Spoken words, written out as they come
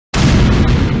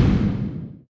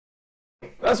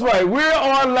That's right. We're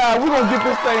on live. We're going to get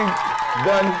this thing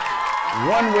done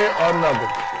one way or another.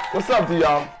 What's up to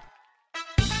y'all?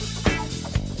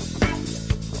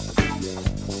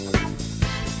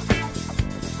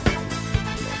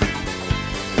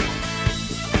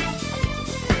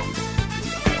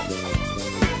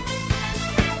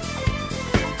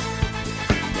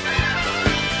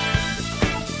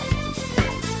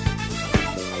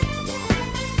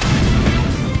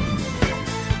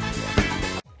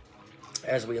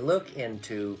 As we look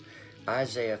into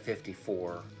Isaiah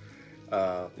 54,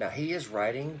 now he is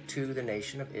writing to the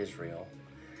nation of Israel,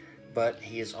 but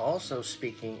he is also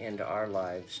speaking into our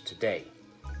lives today.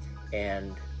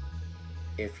 And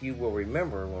if you will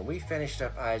remember, when we finished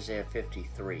up Isaiah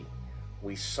 53,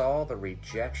 we saw the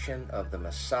rejection of the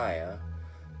Messiah,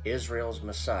 Israel's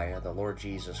Messiah, the Lord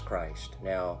Jesus Christ.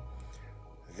 Now,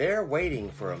 they're waiting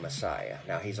for a Messiah.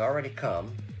 Now, he's already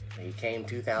come. He came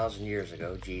 2,000 years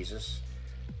ago, Jesus,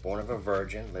 born of a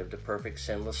virgin, lived a perfect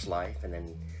sinless life, and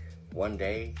then one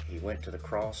day he went to the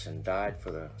cross and died for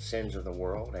the sins of the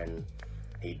world, and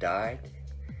he died.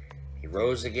 He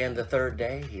rose again the third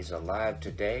day. He's alive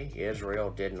today.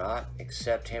 Israel did not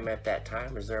accept him at that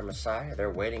time as their Messiah. They're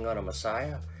waiting on a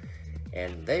Messiah,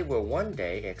 and they will one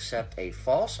day accept a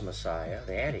false Messiah,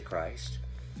 the Antichrist,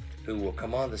 who will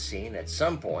come on the scene at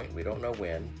some point, we don't know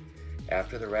when,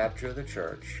 after the rapture of the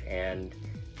church, and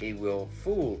he will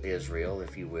fool Israel,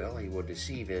 if you will. He will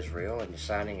deceive Israel into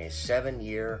signing a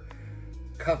 7-year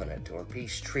covenant or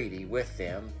peace treaty with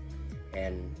them.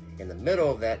 And in the middle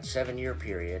of that 7-year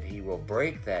period, he will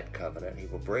break that covenant, he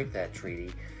will break that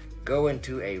treaty, go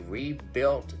into a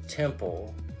rebuilt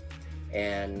temple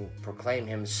and proclaim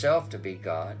himself to be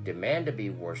God, demand to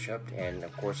be worshiped. And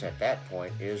of course, at that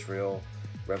point, Israel,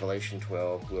 Revelation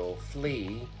 12, will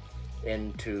flee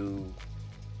into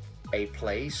a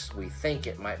place. We think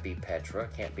it might be Petra.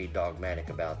 Can't be dogmatic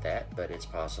about that, but it's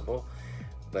possible.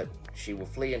 But she will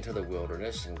flee into the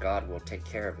wilderness, and God will take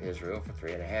care of Israel for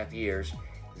 3.5 years.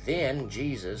 Then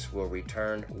Jesus will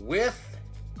return with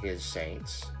his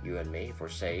saints, you and me, if we're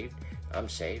saved. I'm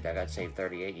saved. I got saved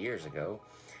 38 years ago.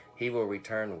 He will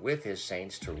return with his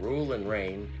saints to rule and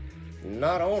reign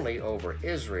not only over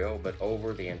Israel, but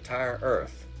over the entire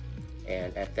earth.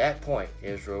 And at that point,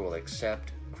 Israel will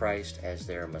accept Christ as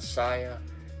their Messiah.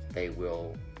 They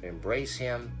will embrace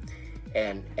him.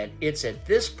 And it's at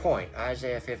this point,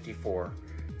 Isaiah 54,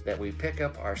 that we pick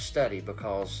up our study,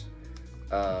 because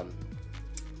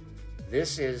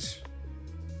this is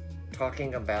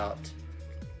talking about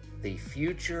the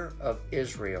future of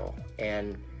Israel,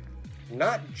 and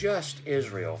not just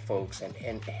Israel, folks.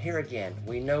 And here again,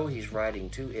 we know he's writing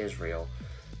to Israel,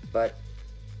 but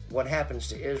what happens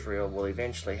to Israel will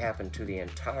eventually happen to the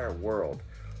entire world.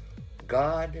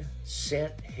 God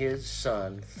sent his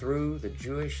son through the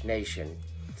Jewish nation.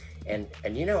 And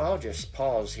you know, I'll just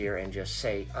pause here and just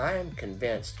say, I am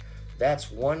convinced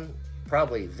that's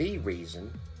probably the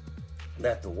reason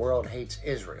that the world hates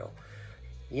Israel.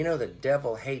 You know, the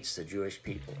devil hates the Jewish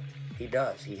people. He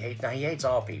does. He hates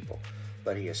all people,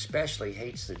 but he especially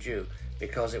hates the Jew,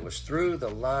 because it was through the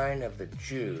line of the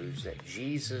Jews that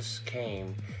Jesus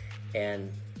came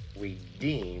and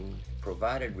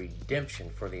provided redemption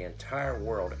for the entire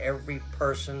world. Every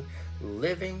person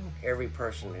living, every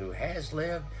person who has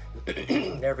lived,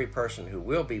 every person who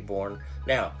will be born.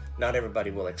 Now, not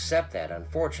everybody will accept that,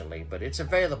 unfortunately, but it's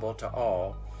available to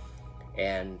all.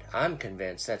 And I'm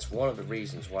convinced that's one of the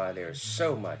reasons why there's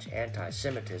so much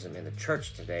anti-Semitism in the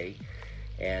church today.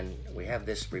 And we have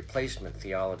this replacement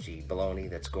theology baloney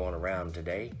that's going around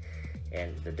today.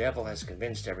 And the devil has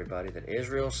convinced everybody that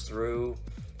Israel's through,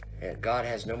 and God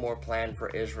has no more plan for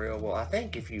Israel. Well, I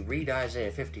think if you read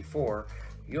Isaiah 54,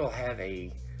 you'll have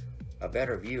a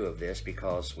better view of this,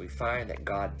 because we find that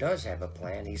God does have a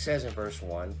plan. He says in verse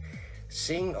 1,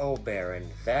 "Sing, O barren,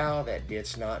 thou that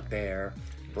didst not bear,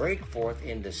 break forth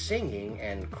into singing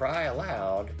and cry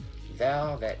aloud,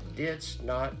 thou that didst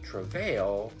not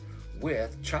travail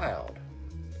with child.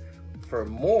 For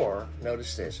more,"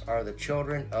 notice this, "are the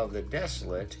children of the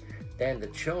desolate than the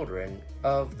children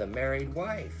of the married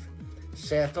wife,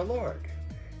 saith the Lord."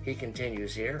 He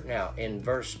continues here. Now, in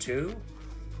verse 2,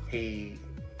 in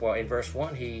verse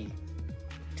 1, he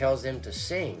tells them to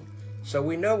sing. So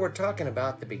we know we're talking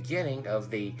about the beginning of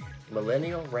the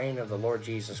millennial reign of the Lord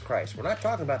Jesus Christ. We're not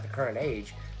talking about the current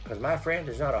age, because, my friend,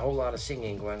 there's not a whole lot of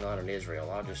singing going on in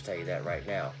Israel. I'll just tell you that right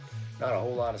now. Not a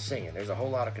whole lot of singing. There's a whole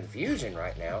lot of confusion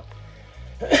right now.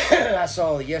 I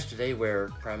saw yesterday where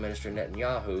Prime Minister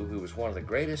Netanyahu, who was one of the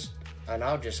greatest, and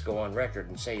I'll just go on record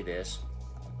and say this,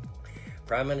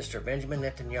 Prime Minister Benjamin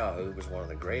Netanyahu was one of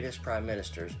the greatest prime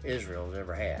ministers Israel has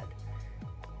ever had.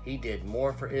 he did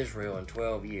more for Israel in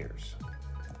 12 years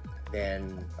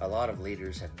than a lot of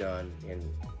leaders have done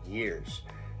in years,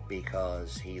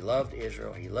 because he loved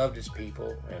Israel, he loved his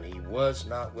people, and he was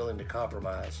not willing to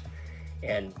compromise.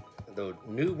 And the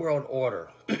New World Order,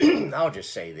 I'll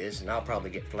just say this, and I'll probably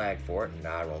get flagged for it, and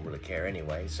I don't really care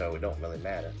anyway, so it don't really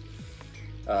matter.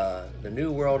 The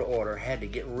New World Order had to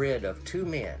get rid of two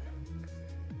men.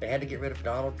 They had to get rid of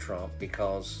Donald Trump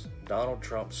because Donald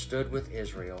Trump stood with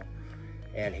Israel,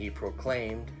 and he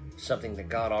proclaimed something that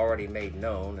God already made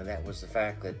known, and that was the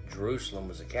fact that Jerusalem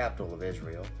was the capital of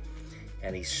Israel,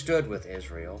 and he stood with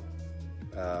Israel.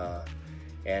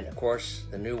 And of course,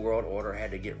 the New World Order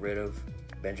had to get rid of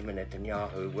Benjamin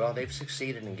Netanyahu. Well, they've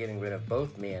succeeded in getting rid of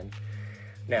both men.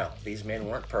 Now, these men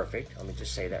weren't perfect. Let me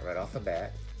just say that right off the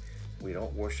bat. We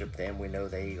don't worship them. We know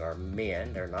they are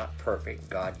men. They're not perfect.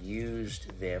 God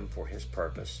used them for his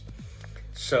purpose.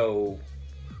 So,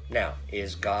 now,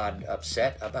 is God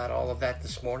upset about all of that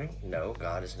this morning? No,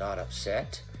 God is not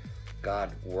upset.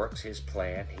 God works his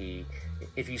plan.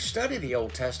 If you study the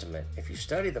Old Testament, if you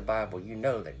study the Bible, you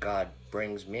know that God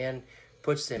brings men,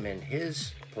 puts them in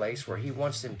his place where he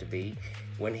wants them to be.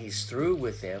 When he's through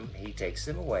with them, he takes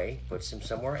them away, puts them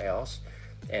somewhere else.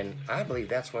 And I believe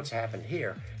that's what's happened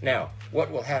here. Now,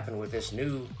 what will happen with this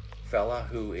new fella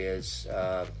who is...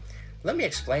 let me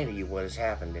explain to you what has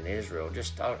happened in Israel.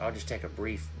 I'll just take a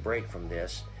brief break from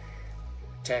this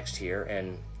text here.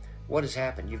 And what has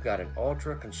happened, you've got an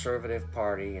ultra-conservative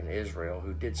party in Israel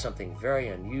who did something very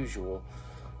unusual.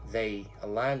 They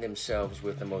aligned themselves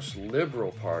with the most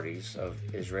liberal parties of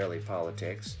Israeli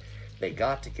politics. They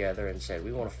got together and said,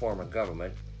 we want to form a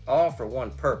government, all for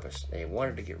one purpose. They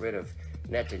wanted to get rid of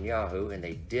Netanyahu, and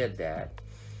they did that.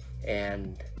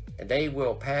 And they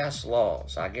will pass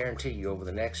laws. I guarantee you, over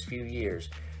the next few years,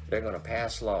 they're going to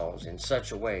pass laws in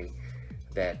such a way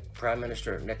that Prime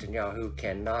Minister Netanyahu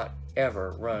cannot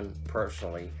ever run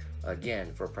personally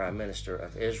again for Prime Minister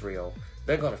of Israel.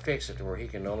 They're going to fix it to where he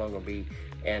can no longer be,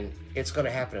 and it's going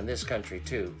to happen in this country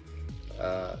too.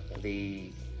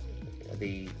 The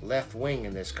left wing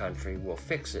in this country will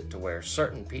fix it to where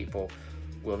certain people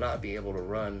will not be able to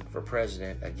run for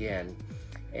president again,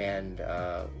 and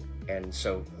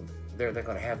so they're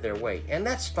going to have their way, and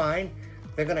that's fine.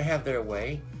 They're going to have their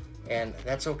way, and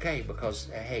that's okay, because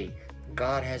hey,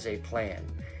 God has a plan.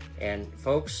 And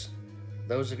folks,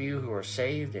 those of you who are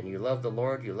saved and you love the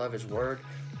Lord, you love his word,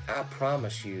 I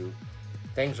promise you,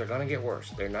 things are going to get worse.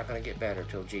 They're not going to get better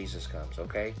till Jesus comes,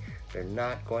 okay? They're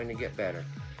not going to get better.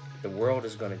 The world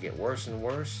is going to get worse and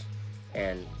worse,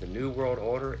 and the New World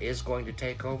Order is going to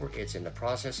take over. It's in the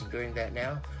process of doing that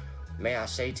now. May I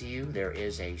say to you, there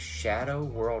is a shadow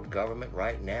world government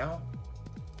right now.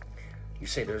 You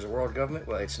say there's a world government?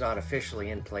 Well, it's not officially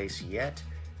in place yet,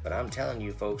 but I'm telling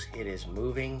you, folks, it is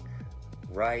moving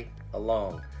right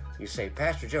along. You say,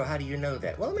 Pastor Joe, how do you know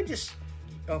that? Well, let me just,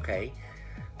 okay.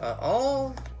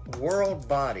 All world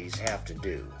bodies have to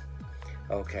do,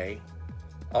 okay,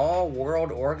 all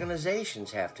world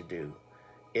organizations have to do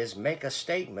is make a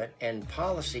statement, and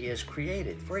policy is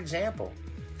created. For example,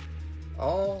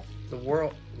 all the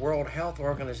World Health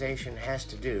Organization has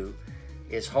to do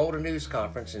is hold a news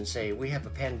conference and say, we have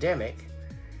a pandemic,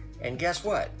 and guess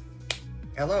what?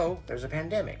 Hello, there's a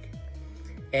pandemic.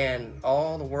 And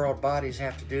all the world bodies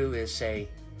have to do is say,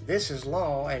 this is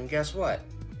law, and guess what?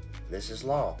 This is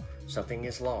law. Something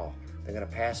is law. They're going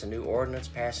to pass a new ordinance,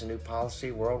 pass a new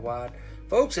policy worldwide.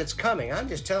 Folks, it's coming. I'm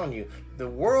just telling you, the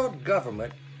world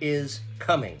government is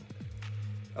coming.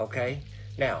 Okay?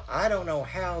 Now, I don't know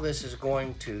how this is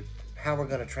going to, how we're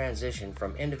going to transition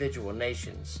from individual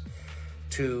nations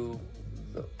to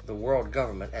the world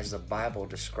government as the Bible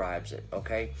describes it,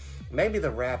 okay? Maybe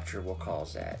the rapture will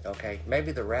cause that, okay?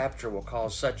 Maybe the rapture will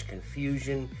cause such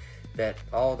confusion that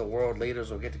all the world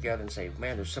leaders will get together and say,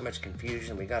 man, there's so much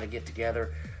confusion, we got to get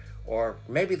together. Or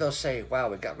maybe they'll say, wow,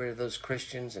 we got rid of those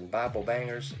Christians and Bible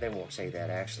bangers. They won't say that,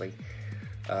 actually.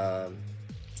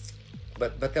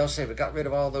 But they'll say, we got rid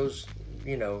of all those,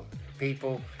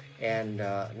 people, and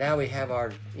now we have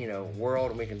our,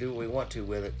 world, and we can do what we want to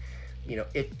with it.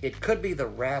 It could be the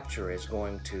rapture is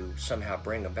going to somehow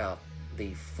bring about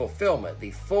the fulfillment,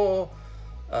 the full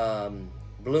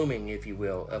blooming, if you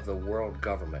will, of the world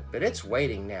government. But it's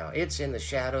waiting now. It's in the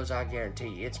shadows, I guarantee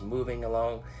you. It's moving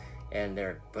along, and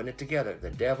they're putting it together.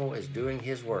 The devil is doing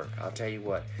his work, I'll tell you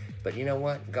what. But you know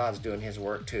what? God's doing his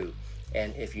work too.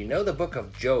 And if you know the book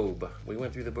of Job, we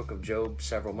went through the book of Job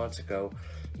several months ago,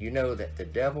 you know that the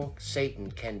devil, Satan,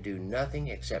 can do nothing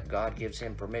except God gives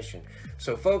him permission.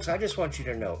 So folks, I just want you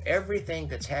to know, everything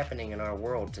that's happening in our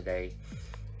world today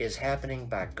is happening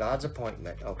by God's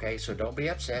appointment, okay? So don't be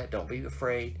upset, don't be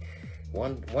afraid.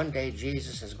 One day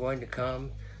Jesus is going to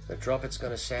come, the trumpet's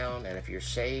going to sound, and if you're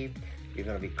saved, you're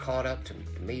going to be caught up to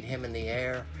meet him in the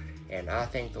air. And I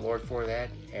thank the Lord for that.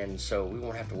 And so we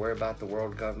won't have to worry about the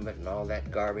world government and all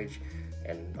that garbage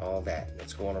and all that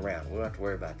that's going around. We don't have to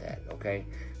worry about that, okay?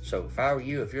 So if I were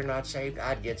you, if you're not saved,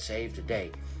 I'd get saved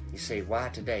today. You say, why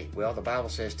today? Well, the Bible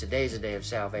says today's the day of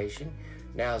salvation.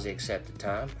 Now's the accepted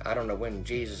time. I don't know when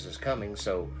Jesus is coming,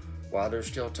 so while there's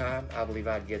still time, I believe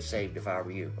I'd get saved if I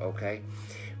were you, okay?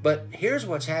 But here's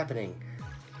what's happening.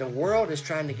 The world is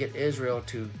trying to get Israel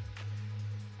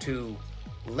to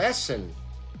lessen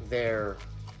their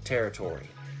territory,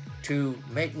 to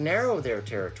make narrow their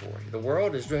territory. The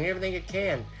world is doing everything it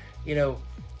can. You know,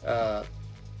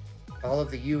 all of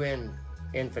the UN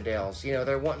infidels, you know,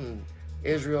 they're wanting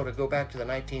Israel to go back to the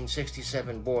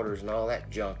 1967 borders and all that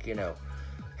junk, you know.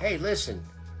 Hey, listen,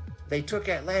 they took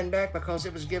that land back because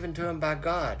it was given to them by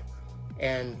God.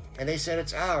 And they said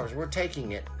it's ours, we're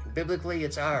taking it. Biblically,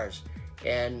 it's ours.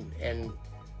 And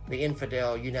the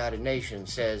infidel United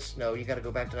Nations says, no, you got to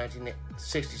go back to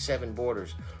 1967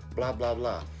 borders, blah, blah,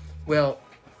 blah. Well,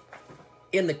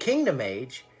 in the kingdom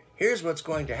age, here's what's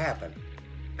going to happen.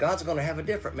 God's going to have a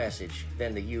different message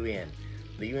than the UN.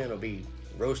 The UN will be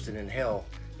roasted in hell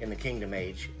in the kingdom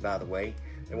age, by the way.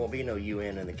 There won't be no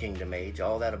UN in the kingdom age.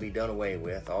 All that'll be done away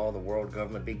with. All the world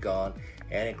government will be gone.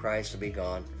 Antichrist will be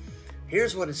gone.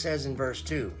 Here's what it says in verse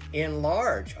 2.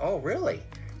 Enlarge. Oh, really?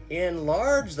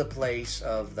 Enlarge the place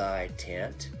of thy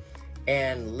tent,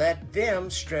 and let them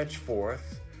stretch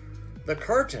forth the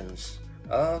curtains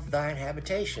of thine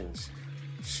habitations.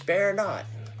 Spare not.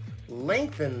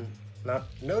 Lengthen, now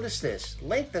notice this,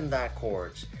 lengthen thy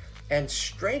cords, and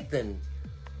strengthen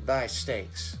thy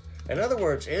stakes. In other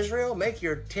words, Israel, make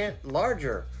your tent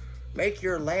larger, make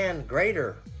your land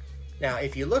greater. Now,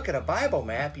 if you look at a Bible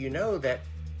map, you know that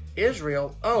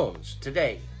Israel owns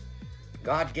today.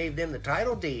 God gave them the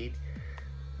title deed.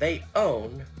 They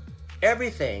own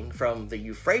everything from the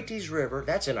Euphrates River,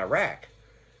 that's in Iraq,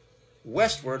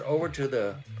 westward over to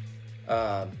the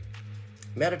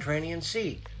Mediterranean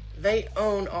Sea. They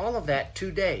own all of that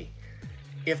today.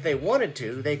 If they wanted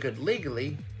to, they could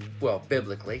legally, well,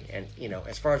 biblically, and, you know,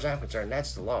 as far as I'm concerned,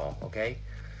 that's the law, okay?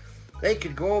 They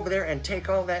could go over there and take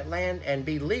all that land and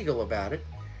be legal about it,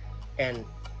 and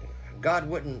God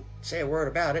wouldn't say a word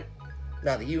about it.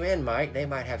 Now, the UN might. They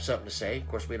might have something to say. Of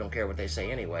course, we don't care what they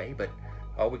say anyway, but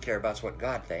all we care about is what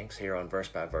God thinks here on Verse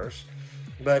by Verse.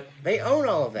 But they own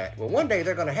all of that. Well, one day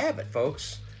they're going to have it,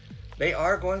 folks. They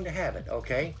are going to have it,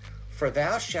 okay? For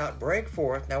thou shalt break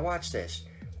forth, now watch this,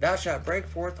 thou shalt break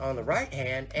forth on the right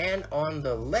hand and on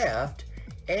the left,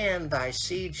 and thy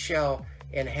seed shall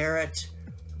inherit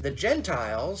the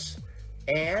Gentiles,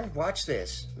 and, watch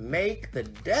this, make the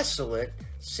desolate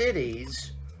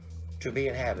cities to be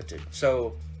inhabited.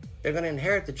 So they're going to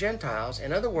inherit the Gentiles.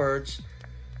 In other words,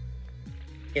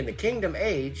 in the kingdom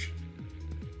age,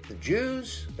 the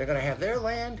Jews, they're going to have their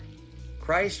land.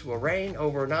 Christ will reign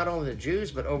over not only the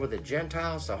Jews, but over the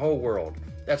Gentiles, the whole world.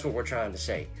 That's what we're trying to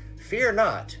say. Fear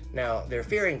not. Now, they're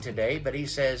fearing today, but he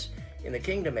says in the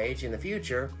kingdom age, in the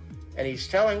future, and he's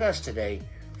telling us today,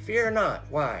 fear not.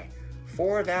 Why?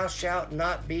 For thou shalt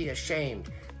not be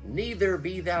ashamed, neither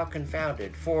be thou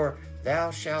confounded, for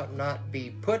thou shalt not be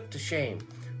put to shame.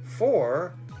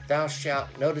 For thou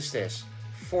shalt, notice this,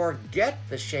 forget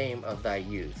the shame of thy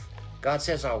youth. God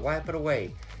says, I'll wipe it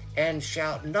away, and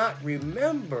shalt not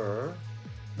remember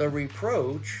the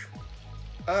reproach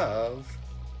of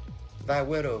thy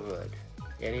widowhood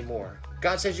anymore.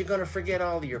 God says you're going to forget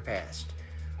all of your past.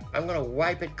 I'm going to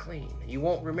wipe it clean. You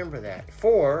won't remember that.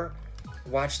 For,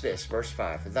 watch this, verse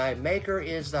 5, thy maker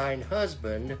is thine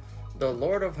husband, the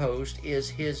Lord of hosts is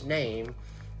his name,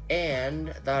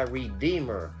 and thy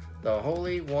Redeemer, the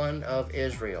Holy One of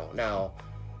Israel. Now,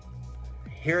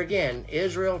 here again,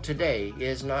 Israel today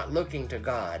is not looking to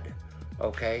God,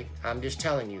 okay? I'm just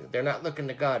telling you, they're not looking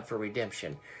to God for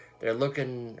redemption. They're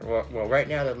looking, well, right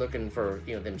now they're looking for,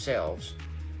 you know, themselves.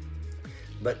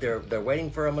 But they're waiting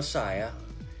for a Messiah,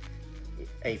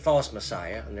 a false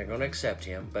Messiah, and they're going to accept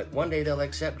him. But one day they'll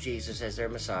accept Jesus as their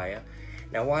Messiah.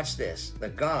 Now watch this. The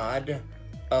God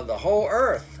of the whole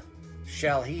earth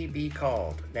shall he be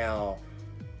called. Now,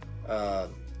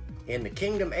 in the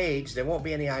kingdom age, there won't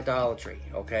be any idolatry,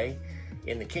 okay?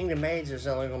 In the kingdom age, there's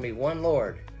only going to be one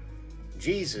Lord.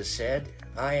 Jesus said,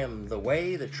 I am the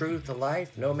way, the truth, the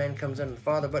life. No man comes unto the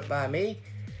Father but by me.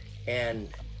 And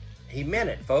he meant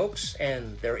it, folks.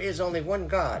 And there is only one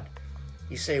God.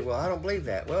 You say, well, I don't believe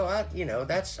that. Well, you know,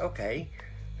 that's okay.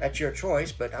 That's your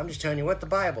choice, but I'm just telling you what the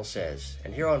Bible says.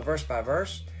 And here on Verse by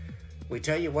Verse, we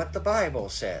tell you what the Bible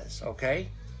says, okay?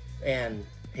 And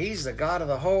He's the God of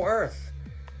the whole earth.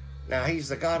 Now, he's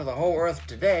the God of the whole earth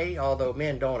today, although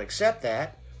men don't accept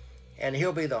that. And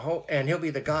he'll be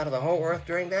the God of the whole earth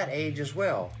during that age as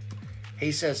well.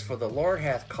 He says, for the Lord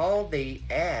hath called thee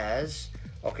as,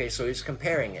 okay, so he's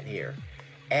comparing it here,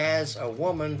 as a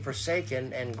woman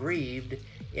forsaken and grieved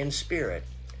in spirit,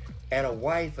 and a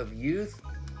wife of youth,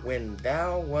 when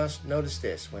thou wast, notice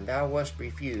this, when thou wast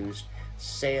refused,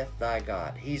 saith thy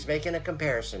God. He's making a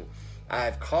comparison.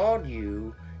 I've called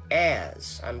you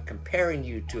as, I'm comparing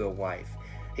you to a wife.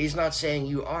 He's not saying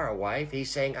you are a wife. He's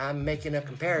saying I'm making a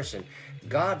comparison.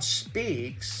 God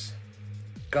speaks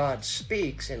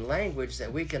in language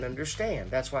that we can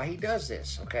understand. That's why he does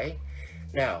this, okay?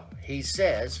 Now, he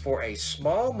says, for a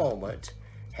small moment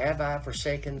have I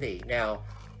forsaken thee. Now,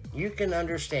 you can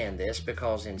understand this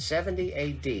because in 70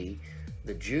 AD,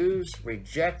 the Jews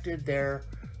rejected their,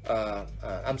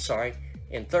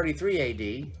 in 33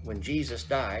 AD, when Jesus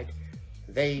died,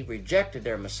 they rejected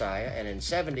their Messiah, and in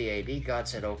 70 AD, God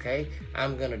said, okay,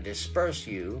 I'm going to disperse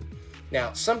you.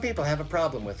 Now, some people have a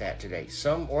problem with that today.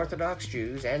 Some Orthodox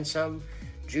Jews and some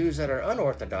Jews that are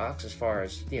unorthodox, as far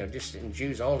as, just in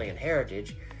Jews only in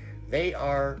heritage, they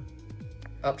are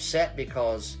upset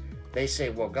because they say,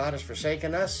 well, God has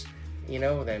forsaken us,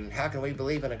 then how can we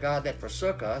believe in a God that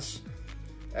forsook us?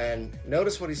 And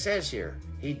notice what he says here.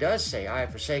 He does say, I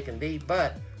have forsaken thee,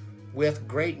 but with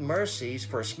great mercies,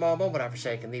 for a small moment I have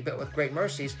forsaken thee, but with great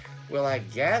mercies will I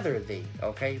gather thee.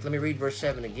 Okay, let me read verse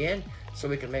 7 again so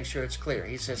we can make sure it's clear.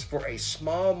 He says, for a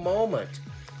small moment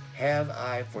have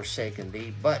I forsaken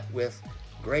thee, but with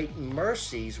great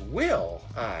mercies will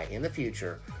I, in the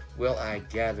future, will I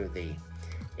gather thee.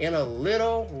 In a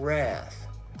little wrath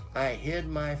I hid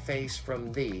my face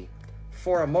from thee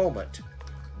for a moment,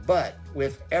 but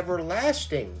with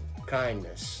everlasting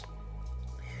kindness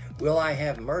will I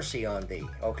have mercy on thee,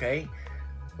 okay?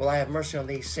 Will I have mercy on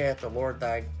thee, saith the Lord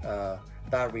thy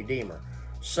Redeemer.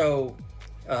 So,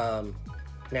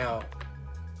 now,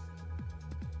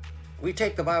 we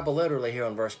take the Bible literally here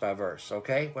on verse by verse,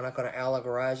 okay? We're not going to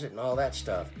allegorize it and all that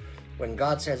stuff. When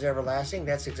God says everlasting,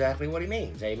 that's exactly what he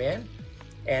means, amen?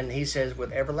 And he says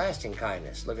with everlasting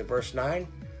kindness. Look at verse 9.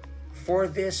 For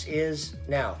this is,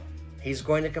 now, he's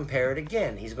going to compare it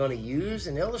again. He's going to use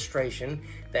an illustration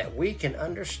that we can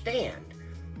understand.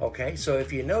 Okay, so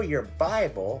if you know your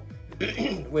Bible,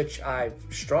 which I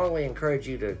strongly encourage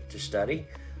you to study,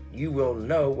 you will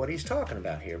know what he's talking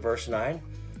about here. Verse 9,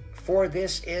 for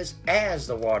this is as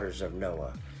the waters of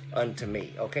Noah unto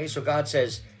me. Okay, so God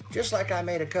says, just like I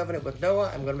made a covenant with Noah,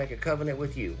 I'm going to make a covenant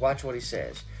with you. Watch what he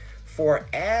says. For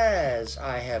as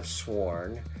I have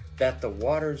sworn that the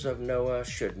waters of Noah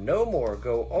should no more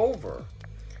go over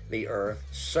the earth,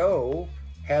 so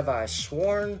have I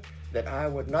sworn that I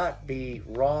would not be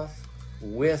wroth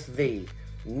with thee,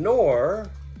 nor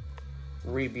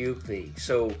rebuke thee.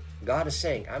 So God is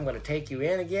saying, I'm going to take you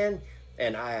in again,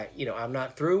 and I'm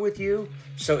not through with you.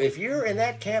 So if you're in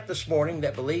that camp this morning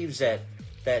that believes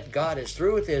that God is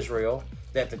through with Israel,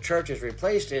 that the church has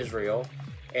replaced Israel,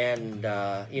 and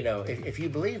if you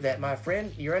believe that, my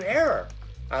friend, you're in error.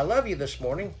 I love you this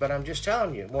morning, but I'm just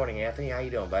telling you. Morning, Anthony. How you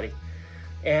doing, buddy?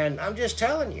 And I'm just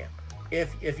telling you,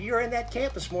 if you're in that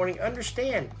camp this morning,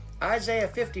 understand Isaiah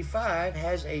 55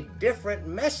 has a different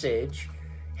message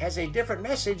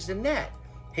than that.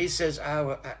 He says, I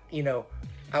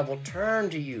will turn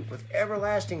to you with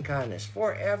everlasting kindness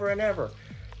forever and ever.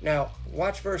 Now,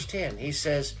 watch verse 10. He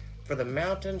says, for the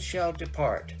mountains shall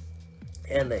depart,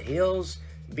 and the hills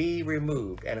be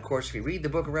removed. And of course, if you read the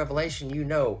book of Revelation, you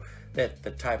know that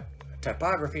the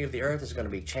typography of the earth is going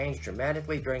to be changed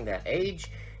dramatically during that age.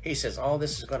 He says all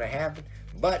this is going to happen.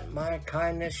 But my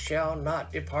kindness shall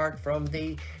not depart from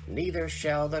thee, neither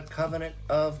shall the covenant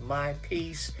of my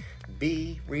peace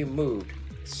be removed,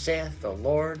 saith the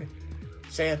Lord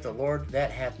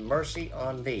that hath mercy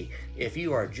on thee. If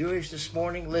you are Jewish this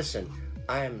morning, listen,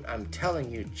 I'm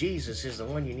telling you, Jesus is the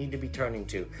one you need to be turning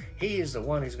to. He is the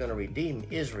one who's going to redeem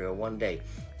Israel one day.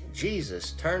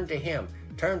 Jesus, turn to him.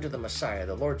 Turn to the Messiah,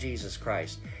 the Lord Jesus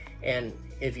Christ. And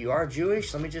if you are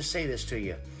Jewish, let me just say this to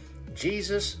you.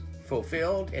 Jesus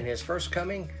fulfilled in his first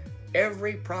coming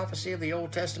every prophecy of the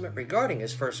Old Testament regarding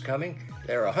his first coming.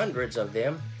 There are hundreds of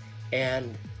them.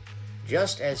 And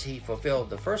just as he fulfilled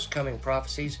the first coming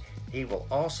prophecies, he will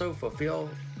also fulfill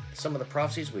some of the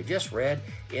prophecies we just read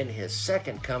in his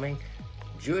second coming.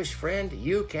 Jewish friend,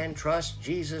 you can trust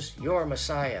Jesus, your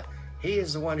Messiah. He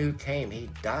is the one who came. He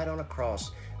died on a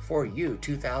cross for you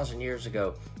 2,000 years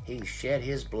ago. He shed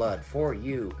his blood for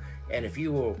you. And if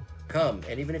you will come,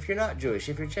 and even if you're not Jewish,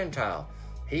 if you're Gentile,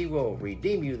 he will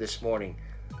redeem you this morning.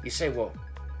 You say, well,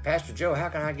 Pastor Joe, how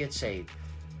can I get saved?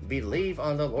 believe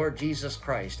on the Lord Jesus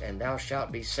Christ, and thou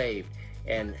shalt be saved.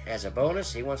 And as a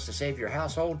bonus, he wants to save your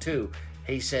household too.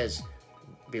 He says,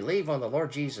 believe on the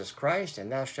Lord Jesus Christ,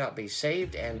 and thou shalt be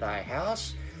saved, and thy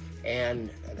house. And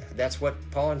that's what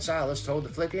Paul and Silas told the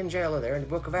Philippian jailer there in the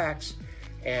book of Acts.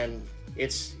 And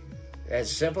it's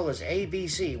as simple as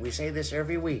ABC. We say this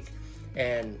every week.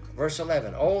 And verse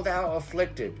 11, O thou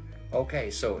afflicted.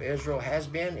 Okay, so Israel has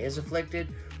been, is afflicted.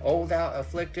 O thou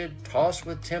afflicted, tossed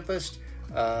with tempest,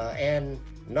 and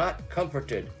not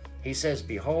comforted. He says,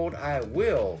 behold, I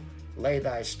will lay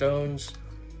thy stones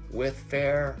with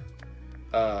fair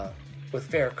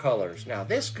colors. Now,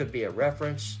 this could be a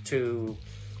reference to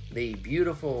the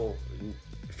beautiful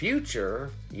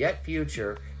future, yet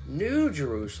future, New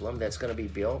Jerusalem that's going to be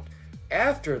built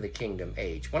after the kingdom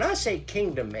age. When I say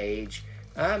kingdom age,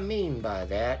 I mean by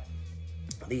that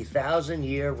the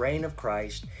 1,000-year reign of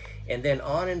Christ, and then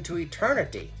on into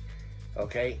eternity.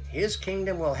 Okay, his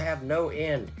kingdom will have no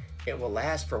end. It will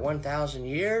last for 1,000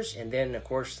 years, and then, of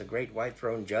course, the great white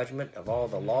throne judgment of all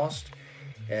the lost,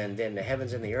 and then the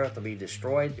heavens and the earth will be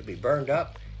destroyed, to be burned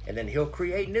up, and then he'll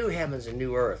create new heavens and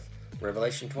new earth.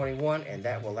 Revelation 21, and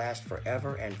that will last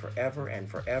forever and forever and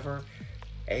forever.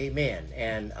 Amen.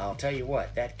 And I'll tell you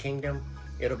what, that kingdom,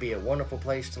 it'll be a wonderful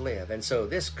place to live. And so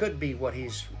this could be what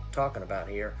he's talking about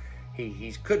here.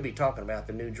 He could be talking about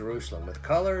the New Jerusalem with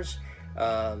colors.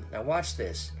 Now watch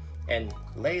this. And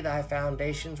lay thy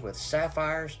foundations with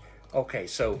sapphires. Okay,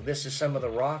 so this is some of the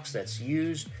rocks that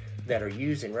are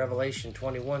used in Revelation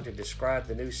 21 to describe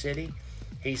the new city.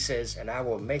 He says, and I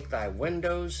will make thy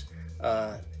windows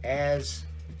as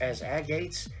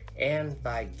agates, and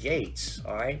thy gates,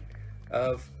 all right,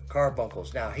 of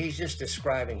carbuncles. Now, he's just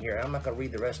describing here. I'm not going to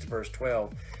read the rest of verse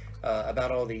 12 about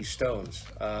all these stones.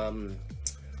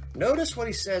 Notice what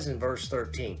he says in verse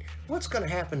 13. What's going to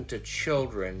happen to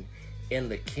children in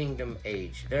the kingdom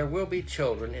age? There will be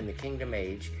children in the kingdom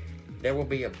age. There will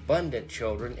be abundant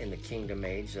children in the kingdom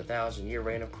age, the 1,000-year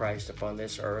reign of Christ upon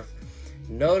this earth.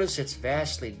 Notice it's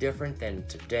vastly different than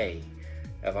today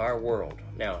of our world.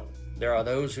 Now, there are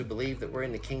those who believe that we're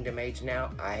in the kingdom age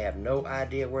now. I have no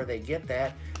idea where they get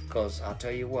that, because I'll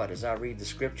tell you what, as I read the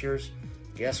scriptures,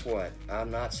 guess what?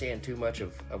 I'm not seeing too much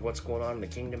of what's going on in the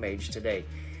kingdom age today.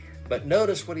 But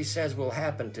notice what he says will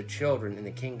happen to children in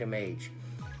the kingdom age.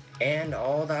 And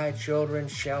all thy children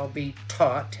shall be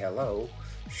taught,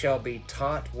 shall be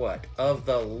taught what? Of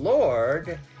the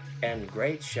Lord, and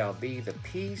great shall be the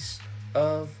peace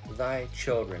of thy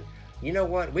children. You know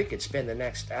what? We could spend the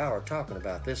next hour talking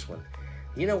about this one.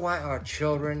 You know why our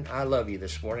children, I love you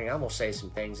this morning. I'm going to say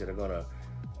some things that are going to,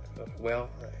 well,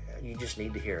 you just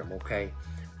need to hear them, okay?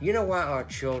 You know why our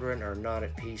children are not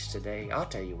at peace today? I'll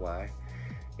tell you why.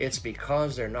 It's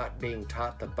because they're not being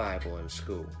taught the Bible in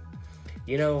school.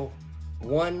 You know,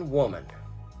 one woman,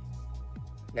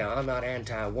 now I'm not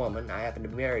anti-woman, I happen to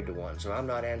be married to one, so I'm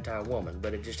not anti-woman,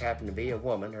 but it just happened to be a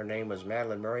woman, her name was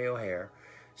Madalyn Murray O'Hair,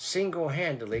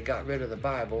 single-handedly got rid of the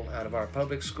Bible out of our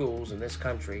public schools in this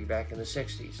country back in the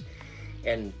 60s.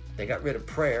 And they got rid of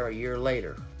prayer a year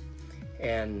later.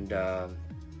 And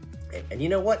you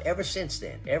know what? Ever since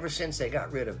then, ever since they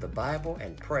got rid of the Bible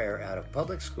and prayer out of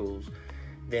public schools,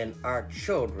 then our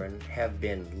children have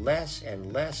been less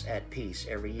and less at peace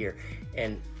every year.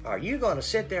 And are you going to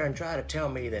sit there and try to tell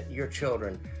me that your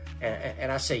children,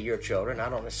 and I say your children, I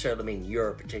don't necessarily mean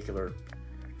your particular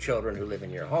children who live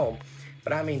in your home,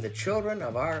 but I mean the children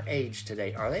of our age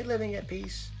today, are they living at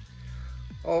peace?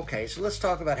 Okay, so let's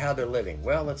talk about how they're living.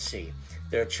 Well, let's see.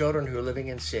 There are children who are living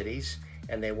in cities,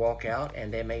 and they walk out,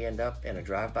 and they may end up in a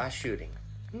drive-by shooting.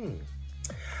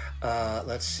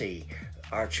 Let's see.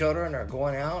 Our children are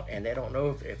going out, and they don't know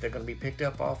if they're going to be picked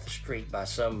up off the street by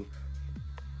some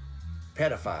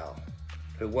pedophile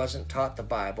who wasn't taught the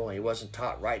Bible, and he wasn't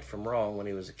taught right from wrong when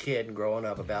he was a kid and growing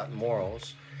up about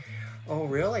morals. Oh,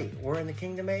 really? We're in the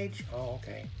kingdom age? Oh,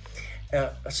 okay.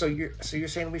 So you're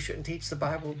saying we shouldn't teach the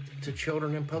Bible to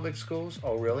children in public schools?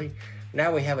 Oh, really?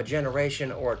 Now we have a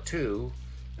generation or two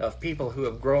of people who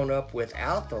have grown up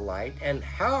without the light, and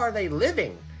how are they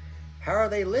living? How are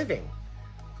they living?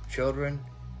 Children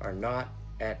are not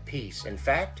at peace. In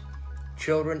fact,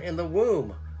 children in the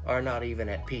womb are not even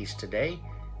at peace today,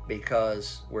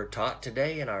 because we're taught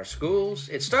today in our schools.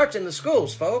 It starts in the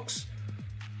schools, folks.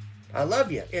 I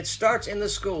love you. It starts in the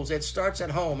schools. It starts at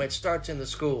home. It starts in the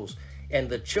schools. And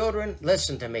the children,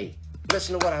 listen to me.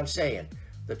 Listen to what I'm saying.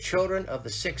 The children of the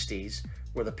 60s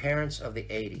were the parents of the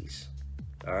 80s.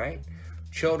 All right?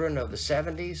 Children of the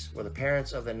 70s were the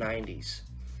parents of the 90s.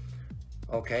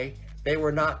 Okay? They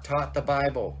were not taught the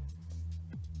Bible,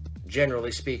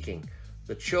 generally speaking.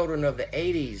 The children of the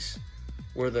 80s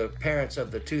were the parents of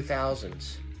the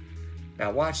 2000s. Now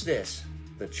watch this.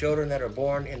 The children that are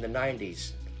born in the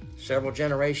 90s, several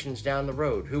generations down the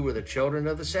road, who were the children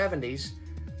of the 70s,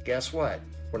 guess what?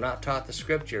 We're not taught the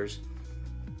scriptures.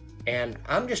 And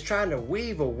I'm just trying to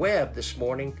weave a web this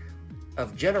morning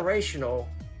of generational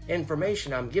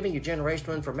information. I'm giving you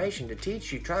generational information to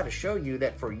teach you, try to show you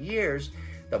that for years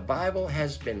the Bible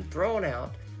has been thrown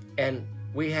out, and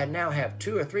we now have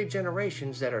 2 or 3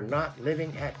 generations that are not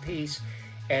living at peace,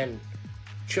 and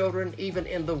children even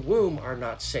in the womb are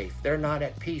not safe. They're not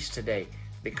at peace today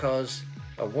because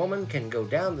a woman can go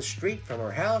down the street from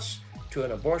her house to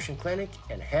an abortion clinic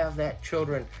and have that child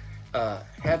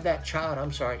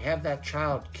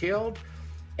killed,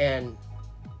 and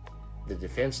the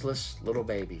defenseless little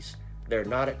babies, they're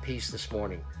not at peace this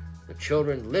morning. The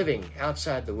children living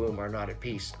outside the womb are not at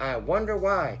peace. I wonder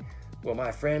why. Well,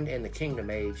 my friend, in the kingdom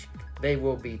age, they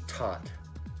will be taught.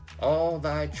 All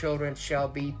thy children shall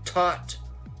be taught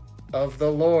of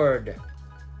the Lord.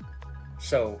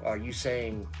 So, are you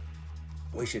saying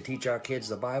we should teach our kids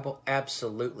the Bible?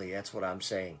 Absolutely, that's what I'm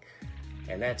saying.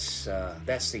 And that's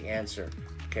the answer,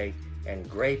 okay? And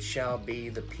great shall be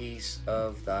the peace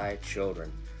of thy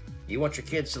children. You want your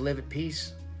kids to live at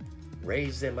peace?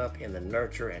 Raise them up in the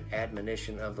nurture and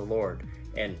admonition of the Lord.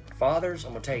 And fathers,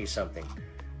 I'm going to tell you something.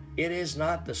 It is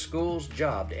not the school's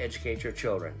job to educate your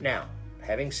children. Now,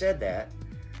 having said that,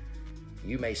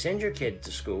 you may send your kid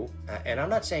to school, and I'm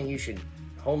not saying you should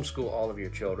homeschool all of your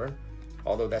children,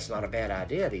 although that's not a bad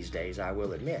idea these days, I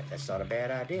will admit. That's not a bad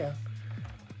idea.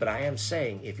 But I am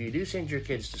saying, if you do send your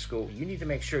kids to school, you need to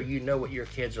make sure you know what your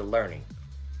kids are learning,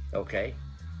 okay?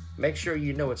 Make sure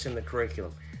you know what's in the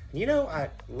curriculum. You know,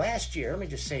 last year, let me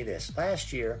just say this.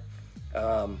 Last year,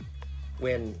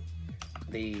 when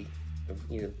the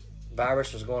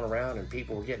virus was going around and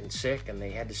people were getting sick and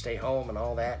they had to stay home and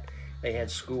all that, they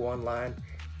had school online.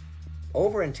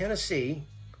 Over in Tennessee,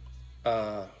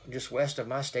 just west of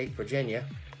my state, Virginia,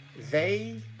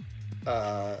 the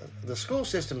school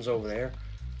systems over there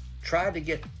tried to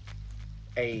get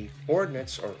a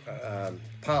ordinance or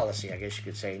policy, I guess you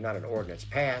could say, not an ordinance,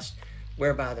 passed,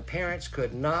 whereby the parents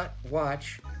could not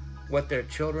watch what their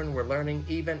children were learning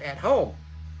even at home.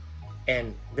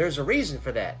 And there's a reason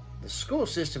for that. The school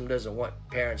system doesn't want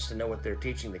parents to know what they're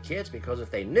teaching the kids, because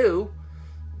if they knew,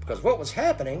 because what was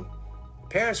happening,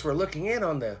 parents were looking in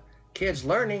on the kids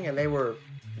learning and they were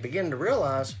beginning to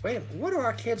realize, wait, what are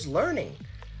our kids learning?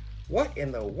 What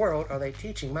in the world are they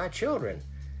teaching my children?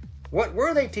 What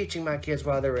were they teaching my kids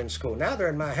while they were in school? Now they're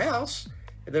in my house.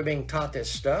 They're being taught this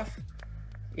stuff.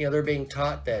 They're being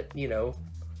taught that,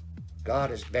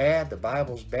 God is bad, the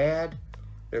Bible's bad.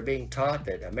 They're being taught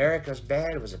that America's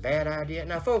bad, it was a bad idea.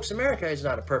 Now, folks, America is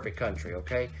not a perfect country,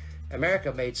 okay?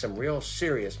 America made some real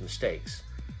serious mistakes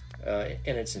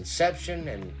in its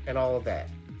inception and all of that.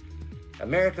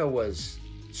 America was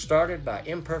started by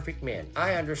imperfect men.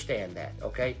 I understand that,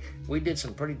 okay? We did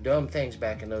some pretty dumb things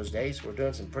back in those days. We're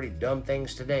doing some pretty dumb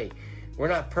things today. We're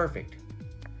not perfect.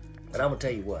 But I'm going to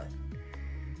tell you what.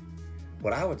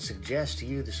 What I would suggest to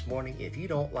you this morning, if you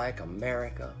don't like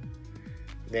America,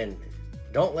 then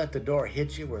don't let the door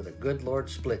hit you where the good Lord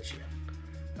splits you.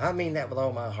 I mean that with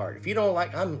all my heart. If you don't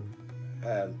like,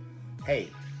 hey,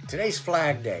 today's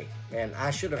Flag Day, and I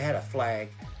should have had a flag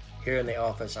here in the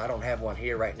office. I don't have one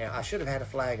here right now. I should have had a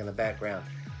flag in the background.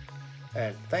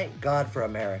 And thank God for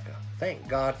America. Thank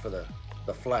God for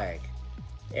the flag.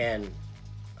 And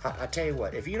I tell you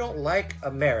what, if you don't like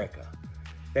America,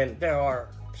 then there are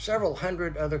several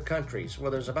hundred other countries.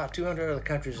 Well, there's about 200 other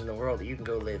countries in the world that you can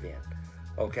go live in,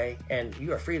 okay? And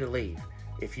you are free to leave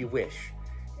if you wish.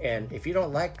 And if you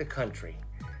don't like the country,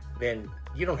 then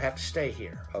you don't have to stay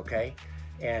here, okay?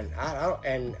 And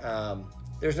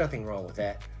there's nothing wrong with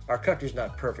that. Our country's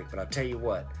not perfect, but I'll tell you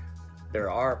what,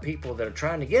 there are people that are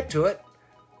trying to get to it.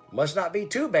 Must not be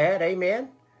too bad, amen?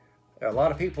 There are a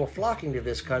lot of people flocking to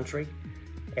this country,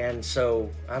 and so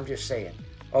I'm just saying,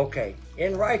 okay,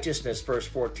 in righteousness, verse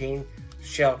 14,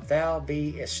 shalt thou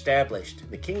be established.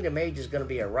 The kingdom age is going to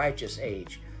be a righteous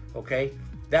age, okay?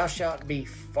 Thou shalt be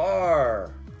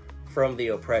far from the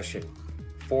oppression,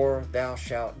 for thou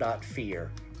shalt not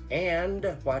fear.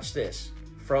 And, watch this,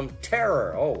 from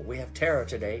terror. Oh, we have terror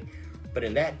today, but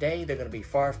in that day they're going to be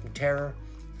far from terror,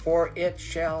 for it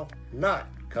shall not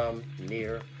come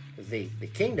near thee. The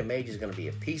kingdom age is going to be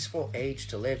a peaceful age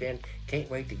to live in. Can't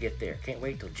wait to get there. Can't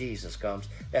wait till Jesus comes.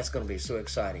 That's going to be so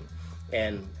exciting.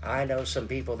 And I know some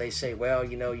people, they say, well,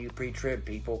 you pre-trib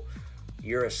people,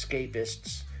 you're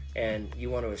escapists and you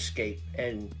want to escape.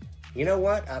 And you know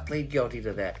what? I plead guilty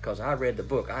to that because I read the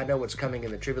book. I know what's coming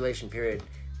in the tribulation period.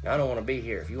 I don't want to be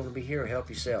here. If you want to be here, help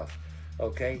yourself.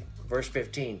 Okay? Verse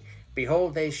 15.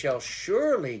 Behold, they shall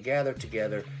surely gather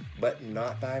together, but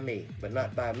not by me. But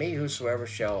not by me, whosoever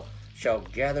shall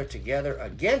gather together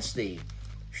against thee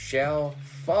shall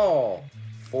fall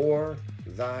for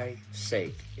thy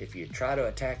sake. If you try to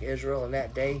attack Israel in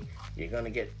that day, you're going to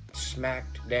get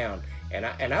smacked down. And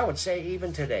I would say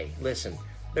even today, listen,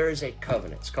 there is a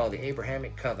covenant. It's called the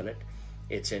Abrahamic covenant.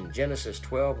 It's in Genesis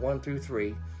 12, 1 through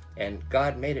 3. And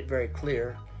God made it very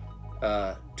clear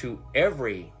to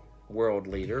every world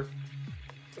leader,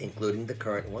 including the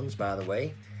current ones, by the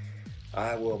way.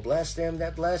 I will bless them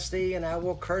that bless thee, and I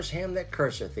will curse him that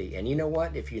curseth thee. And you know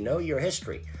what? If you know your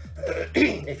history,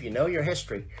 if you know your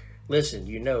history, listen,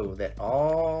 you know that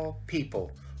all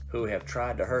people who have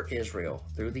tried to hurt Israel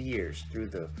through the years, through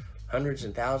the hundreds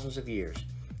and thousands of years,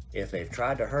 if they've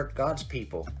tried to hurt God's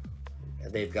people,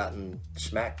 they've gotten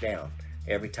smacked down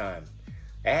every time.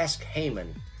 Ask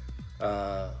Haman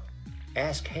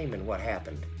what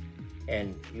happened,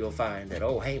 and you'll find that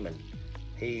old Haman,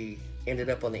 he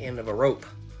ended up on the end of a rope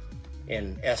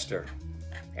in Esther.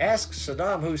 Ask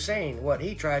Saddam Hussein what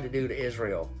he tried to do to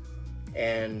Israel,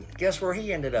 and guess where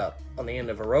he ended up? On the end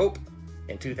of a rope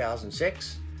in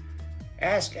 2006.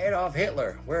 Ask Adolf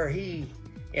Hitler where he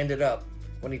ended up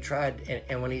when he tried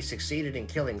and when he succeeded in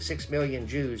killing 6 million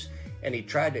Jews, and he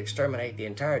tried to exterminate the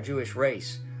entire Jewish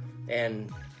race.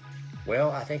 And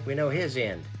well, I think we know his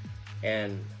end.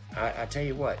 And I tell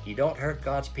you what, you don't hurt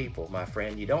God's people, my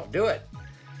friend. You don't do it.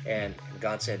 And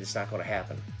God said it's not going to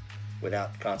happen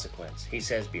without consequence. He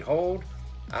says, behold,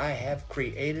 I've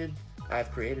created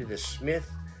a smith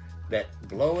that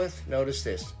bloweth, notice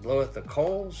this, bloweth the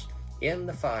coals in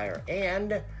the fire,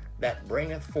 and that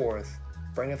bringeth forth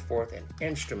an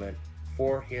instrument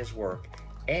for his work.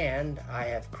 And I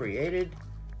have created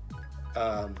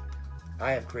the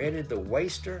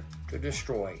waster to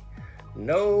destroy.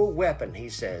 No weapon, he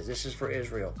says, this is for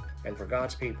Israel and for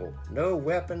God's people, no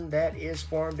weapon that is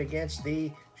formed against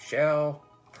thee shall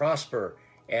prosper,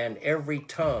 and every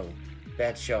tongue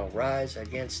that shall rise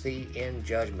against thee in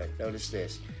judgment, notice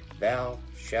this, thou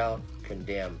shalt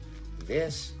condemn.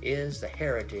 This is the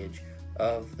heritage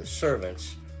of the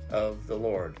servants of the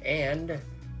Lord, and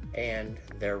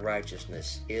their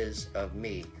righteousness is of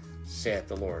me, saith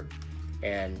the Lord.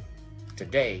 And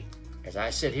today, as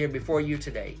I sit here before you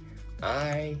today,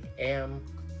 I am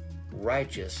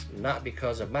righteous, not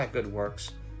because of my good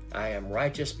works. I am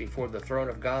righteous before the throne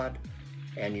of God.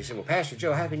 And you say, well, Pastor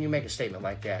Joe, how can you make a statement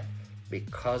like that?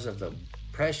 Because of the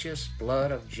precious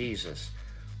blood of Jesus.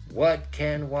 What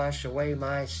can wash away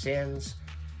my sins?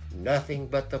 Nothing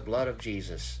but the blood of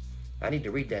Jesus. I need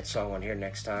to read that song on here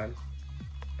next time.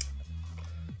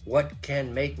 What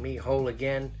can make me whole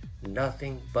again?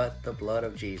 Nothing but the blood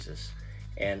of Jesus.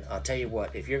 And I'll tell you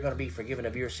what, if you're going to be forgiven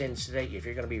of your sins today, if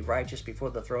you're going to be righteous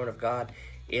before the throne of God,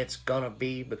 it's going to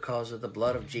be because of the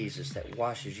blood of Jesus that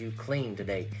washes you clean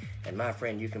today. And my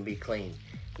friend, you can be clean.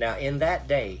 Now, in that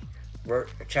day,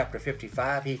 chapter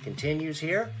 55, he continues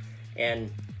here.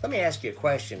 And let me ask you a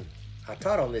question. I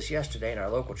taught on this yesterday in our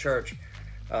local church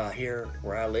here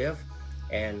where I live.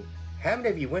 And how many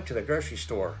of you went to the grocery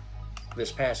store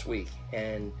this past week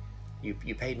and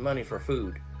you paid money for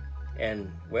food?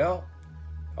 And, well,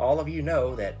 all of you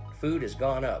know that food has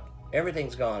gone up.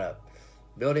 Everything's gone up.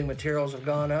 Building materials have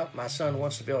gone up. My son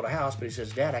wants to build a house, but he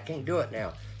says, Dad, I can't do it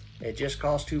now. It just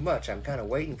costs too much. I'm kind of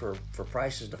waiting for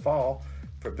prices to fall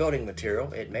for building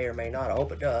material. It may or may not. I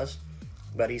hope it does.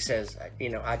 But he says, you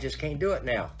know, I just can't do it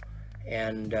now.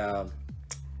 And,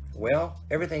 well,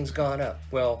 everything's gone up.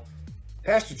 Well,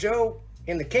 Pastor Joe,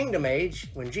 in the kingdom age,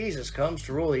 when Jesus comes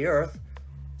to rule the earth,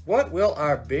 what will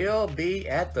our bill be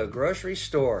at the grocery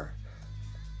store?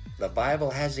 The Bible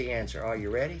has the answer. Are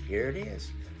you ready? Here it is.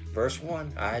 Verse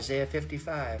 1, Isaiah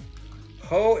 55.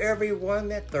 Ho, every one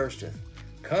that thirsteth,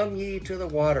 come ye to the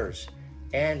waters,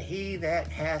 and he that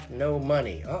hath no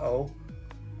money. Uh-oh,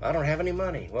 I don't have any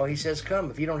money. Well, he says, come.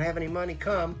 If you don't have any money,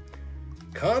 come.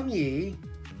 Come ye,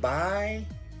 buy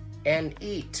and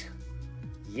eat.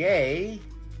 Yea,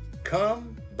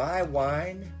 come buy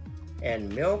wine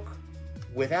and milk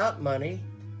without money.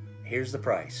 Here's the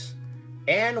price.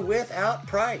 And without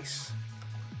price.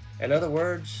 In other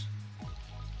words,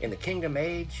 in the kingdom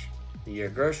age, your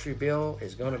grocery bill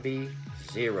is going to be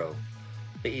zero.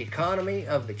 The economy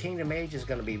of the kingdom age is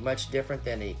going to be much different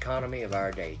than the economy of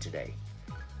our day today.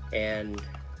 And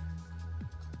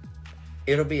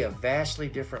it'll be a vastly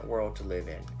different world to live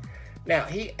in. Now,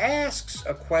 he asks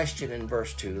a question in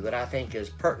verse 2 that I think is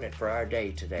pertinent for our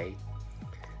day today.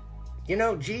 You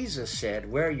know, Jesus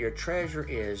said, where your treasure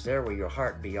is, there will your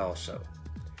heart be also.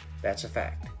 That's a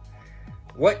fact.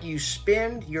 What you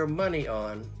spend your money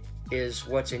on is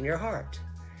what's in your heart.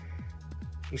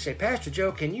 You say, Pastor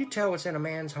Joe, can you tell what's in a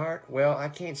man's heart? Well, I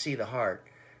can't see the heart.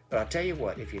 But I'll tell you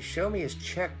what, if you show me his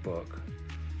checkbook,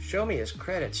 show me his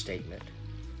credit statement,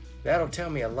 that'll tell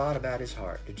me a lot about his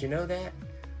heart. Did you know that?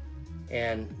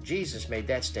 And Jesus made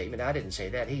that statement. I didn't say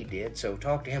that. He did. So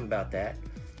talk to him about that.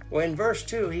 Well, in verse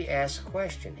 2, he asks a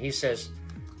question. He says,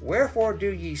 wherefore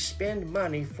do ye spend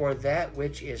money for that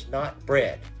which is not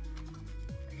bread,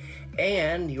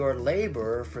 and your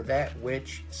labor for that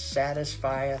which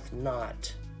satisfieth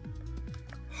not?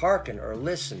 Hearken or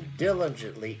listen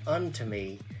diligently unto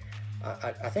me.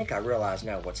 I think I realize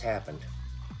now what's happened.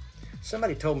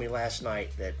 Somebody told me last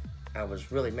night that I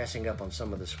was really messing up on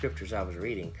some of the scriptures I was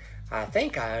reading. I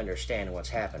think I understand what's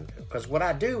happened, because what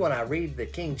I do when I read the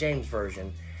King James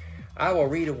Version, I will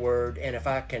read a word, and if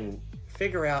I can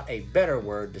figure out a better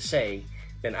word to say,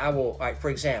 then I will, like, for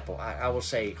example, I will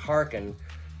say hearken.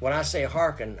 When I say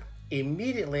hearken,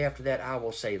 immediately after that I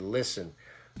will say listen.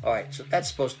 All right, so that's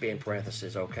supposed to be in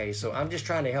parentheses, okay? So I'm just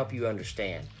trying to help you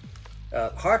understand.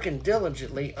 Hearken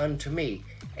diligently unto me,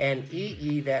 and eat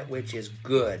ye that which is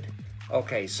good.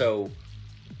 Okay, so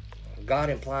God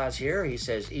implies here, he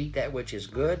says, eat that which is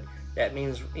good. That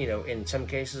means, you know, in some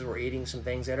cases we're eating some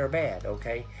things that are bad,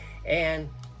 okay? And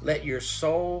let your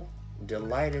soul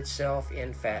delight itself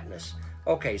in fatness.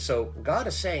 Okay, so God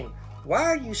is saying, why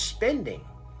are you spending?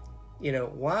 You know,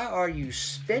 why are you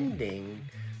spending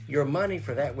your money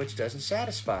for that which doesn't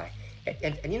satisfy?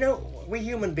 And you know, we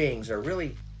human beings are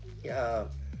really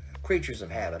creatures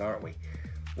of habit, aren't we?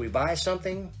 We buy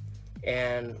something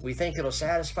and we think it'll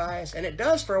satisfy us, and it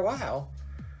does for a while.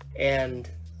 And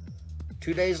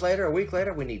 2 days later, a week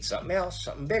later, we need something else,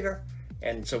 something bigger.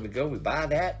 And so we buy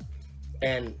that.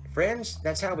 And friends,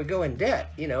 that's how we go in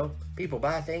debt. You know, people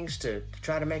buy things to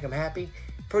try to make them happy.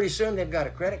 Pretty soon they've got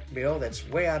a credit bill that's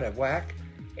way out of whack,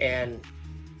 and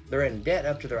they're in debt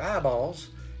up to their eyeballs.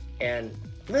 And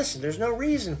listen, there's no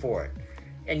reason for it.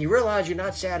 And you realize you're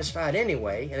not satisfied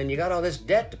anyway, and then you got all this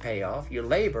debt to pay off, your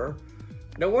labor.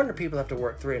 No wonder people have to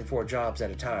work 3 and 4 jobs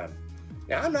at a time.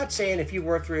 Now, I'm not saying if you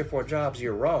work 3 or 4 jobs,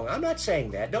 you're wrong. I'm not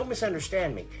saying that. Don't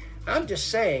misunderstand me. I'm just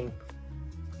saying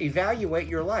evaluate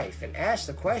your life and ask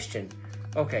the question,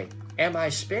 okay, am I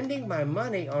spending my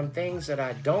money on things that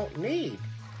I don't need?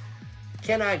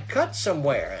 Can I cut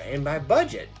somewhere in my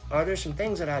budget? Are there some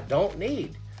things that I don't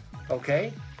need?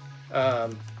 Okay?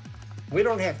 We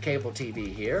don't have cable TV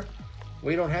here.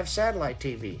 We don't have satellite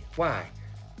TV. Why?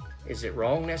 Is it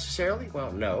wrong necessarily?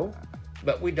 Well, no.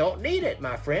 But we don't need it,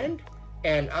 my friend.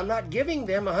 And I'm not giving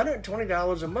them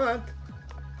 $120 a month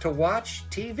to watch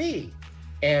TV.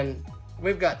 And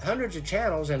we've got hundreds of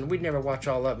channels, and we'd never watch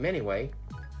all of them anyway.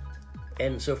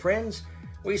 And so, friends,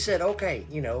 we said, okay,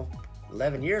 you know,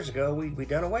 11 years ago, we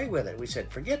done away with it. We said,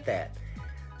 forget that.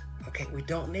 Okay, we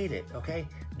don't need it, okay?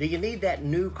 Do you need that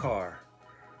new car?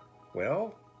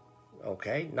 Well,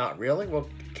 okay, not really. Well,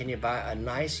 can you buy a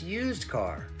nice used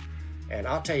car? And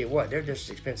I'll tell you what, they're just as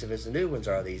expensive as the new ones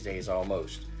are these days,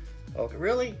 almost. Okay,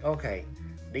 really? Okay.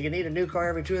 Do you need a new car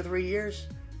every 2 or 3 years?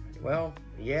 Well,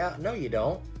 yeah, no, you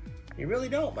don't. You really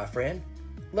don't, my friend.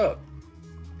 Look,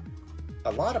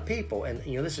 a lot of people, and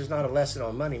you know, this is not a lesson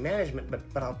on money management,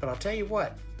 but I'll tell you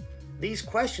what, these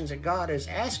questions that God is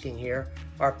asking here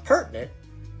are pertinent,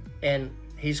 and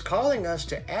He's calling us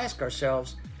to ask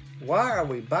ourselves, why are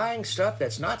we buying stuff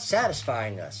that's not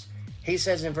satisfying us? He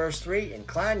says in verse 3,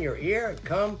 incline your ear and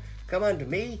come unto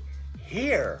me,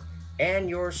 hear, and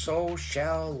your soul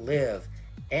shall live,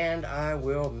 and I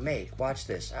will make, watch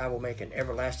this, I will make an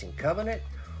everlasting covenant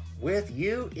with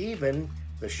you, even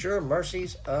the sure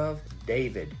mercies of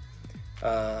David.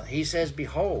 He says,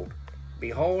 behold,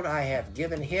 I have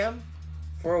given him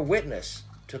for a witness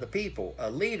to the people,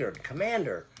 a leader,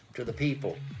 commander to the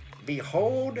people.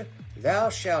 Behold, thou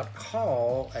shalt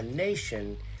call a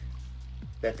nation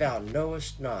that thou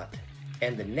knowest not.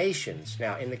 And the nations,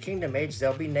 now in the kingdom age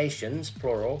there'll be nations,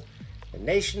 plural, the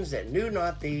nations that knew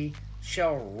not thee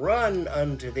shall run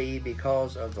unto thee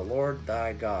because of the Lord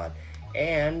thy God,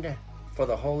 and for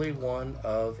the Holy One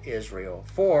of Israel,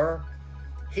 for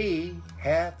he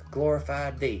hath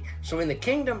glorified thee. So in the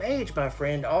kingdom age, my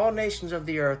friend, all nations of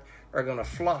the earth are going to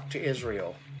flock to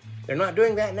Israel. They're not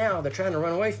doing that now. They're trying to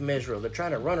run away from Israel. They're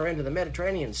trying to run her into the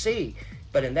Mediterranean Sea.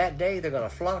 But in that day, they're going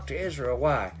to flock to Israel.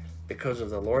 Why? Because of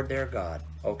the Lord their God.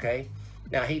 Okay?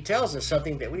 Now, he tells us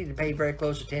something that we need to pay very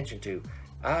close attention to.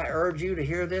 I urge you to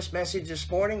hear this message this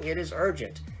morning. It is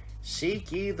urgent.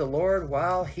 Seek ye the Lord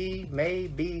while he may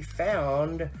be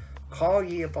found. Call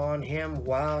ye upon him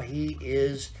while he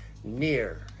is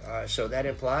near. So that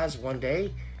implies one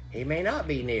day he may not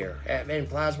be near. That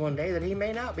implies one day that he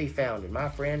may not be found. And my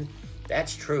friend,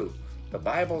 that's true. The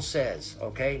Bible says,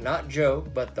 okay, not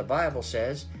Job, but the Bible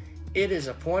says, it is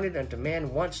appointed unto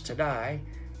man once to die,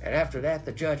 and after that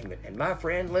the judgment. And my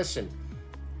friend, listen,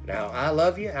 now I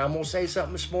love you. I'm going to say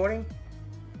something this morning.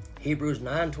 Hebrews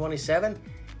 9:27,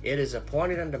 it is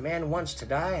appointed unto man once to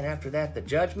die, and after that the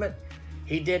judgment.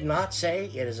 He did not say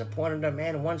it is appointed unto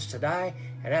man once to die,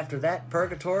 and after that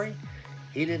purgatory.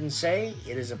 He didn't say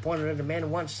it is appointed unto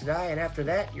man once to die, and after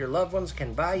that your loved ones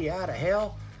can buy you out of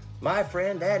hell. My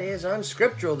friend, that is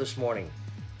unscriptural this morning.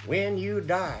 When you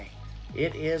die,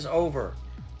 it is over.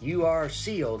 You are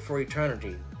sealed for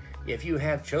eternity. If you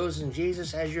have chosen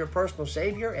Jesus as your personal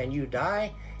Savior and you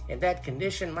die in that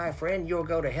condition, my friend, you'll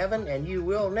go to heaven and you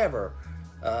will never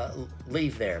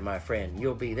leave there, my friend.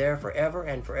 You'll be there forever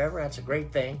and forever. That's a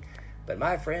great thing. But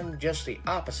my friend, just the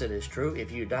opposite is true.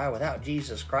 If you die without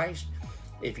Jesus Christ,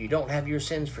 if you don't have your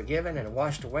sins forgiven and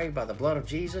washed away by the blood of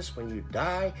Jesus, when you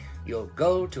die, you'll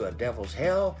go to a devil's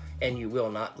hell and you will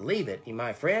not leave it.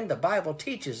 My friend, the Bible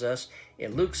teaches us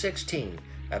in Luke 16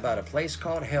 about a place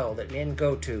called hell that men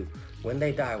go to when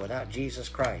they die without Jesus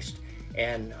Christ.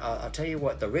 And I'll tell you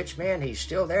what, the rich man, he's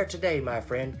still there today, my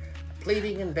friend,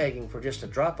 pleading and begging for just a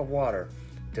drop of water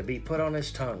to be put on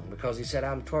his tongue, because he said,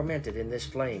 I'm tormented in this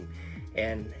flame.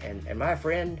 And my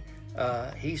friend,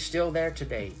 he's still there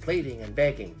today, pleading and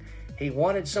begging. He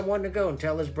wanted someone to go and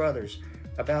tell his brothers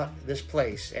about this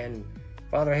place. And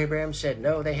Father Abraham said,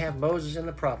 no, they have Moses and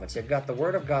the prophets. They've got the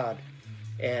Word of God.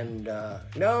 And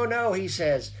no, he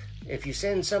says, if you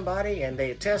send somebody and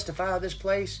they testify of this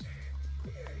place,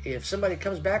 if somebody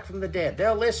comes back from the dead,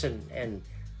 they'll listen. And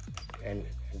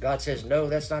God says, no,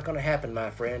 that's not going to happen, my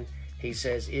friend. He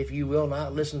says, if you will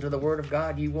not listen to the Word of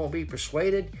God, you won't be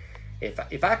persuaded.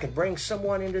 If I could bring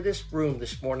someone into this room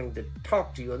this morning to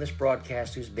talk to you on this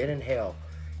broadcast who's been in hell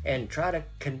and try to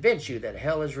convince you that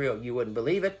hell is real, you wouldn't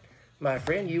believe it, my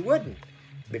friend. You wouldn't,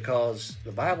 because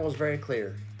the Bible is very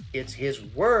clear. It's His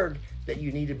Word that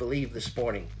you need to believe this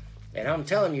morning. And I'm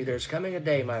telling you, there's coming a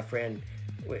day, my friend,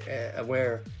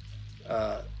 where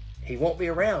He won't be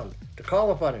around to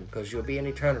call upon Him, because you'll be in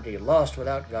eternity lost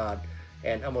without God.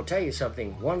 And I'm going to tell you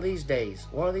something. One of these days,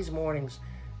 one of these mornings,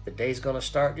 the day's going to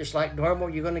start just like normal.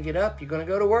 You're going to get up. You're going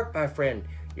to go to work, my friend.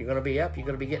 You're going to be up. You're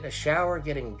going to be getting a shower,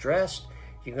 getting dressed.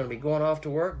 You're going to be going off to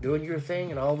work, doing your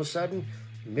thing. And all of a sudden,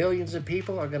 millions of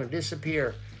people are going to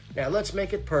disappear. Now, let's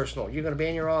make it personal. You're going to be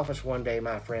in your office one day,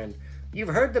 my friend. You've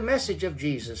heard the message of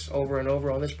Jesus over and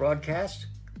over on this broadcast.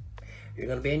 You're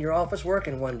going to be in your office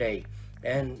working one day.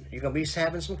 And you're going to be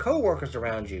having some co-workers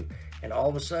around you. And all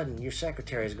of a sudden, your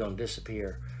secretary is going to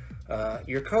disappear.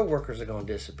 Your co-workers are going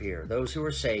to disappear. Those who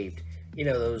are saved, you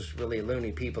know, those really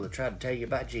loony people that try to tell you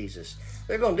about Jesus,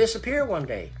 they're going to disappear one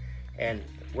day. And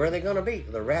where are they going to be?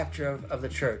 The rapture of the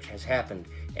church has happened,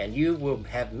 and you will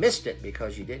have missed it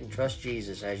because you didn't trust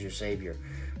Jesus as your Savior.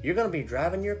 You're going to be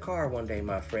driving your car one day,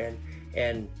 my friend,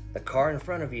 and the car in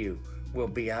front of you will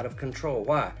be out of control.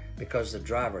 Why? Because the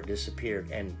driver disappeared.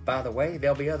 And by the way,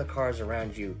 there'll be other cars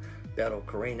around you that'll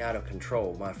careen out of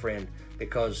control, my friend,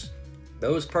 because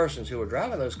those persons who were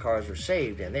driving those cars were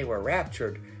saved, and they were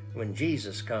raptured when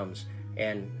Jesus comes.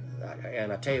 And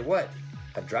I tell you what,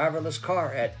 a driverless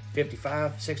car at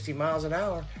 55, 60 miles an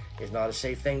hour is not a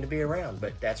safe thing to be around.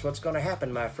 But that's what's going to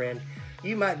happen, my friend.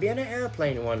 You might be in an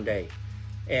airplane one day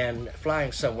and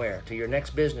flying somewhere to your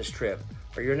next business trip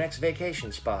or your next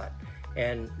vacation spot,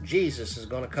 and Jesus is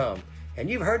going to come. And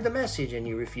you've heard the message, and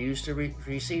you refuse to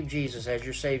receive Jesus as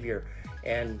your Savior.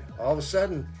 And all of a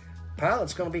sudden,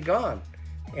 pilot's going to be gone.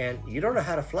 And you don't know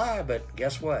how to fly, but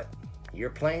guess what? Your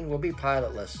plane will be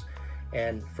pilotless.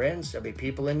 And friends, there'll be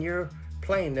people in your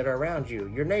plane that are around you.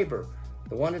 Your neighbor,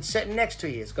 the one that's sitting next to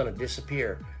you, is going to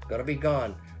disappear, going to be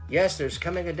gone. Yes, there's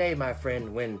coming a day, my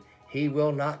friend, when He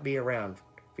will not be around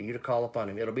for you to call upon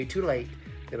Him. It'll be too late.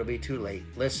 It'll be too late.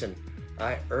 Listen,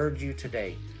 I urge you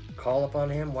today, call upon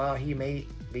Him while He may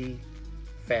be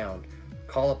found.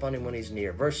 Call upon Him when He's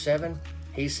near. Verse 7,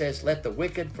 He says, let the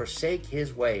wicked forsake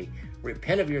his way.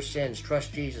 Repent of your sins.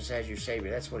 Trust Jesus as your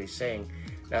Savior. That's what He's saying.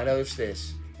 Now notice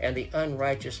this. And the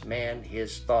unrighteous man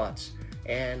his thoughts,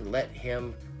 and let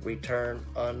him return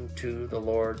unto the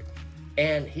Lord,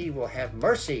 and He will have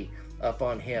mercy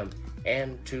upon him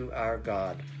and to our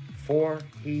God, for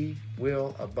He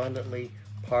will abundantly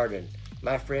pardon.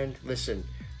 My friend, listen,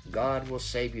 God will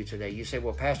save you today. You say,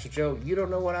 well, Pastor Joe, you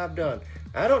don't know what I've done.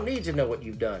 I don't need to know what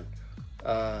you've done.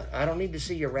 I don't need to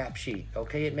see your rap sheet,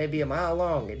 okay? It may be a mile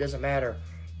long. It doesn't matter.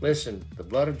 Listen, the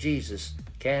blood of Jesus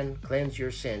can cleanse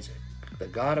your sins. The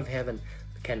God of heaven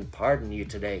can pardon you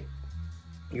today.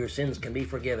 Your sins can be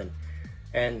forgiven.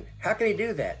 And how can He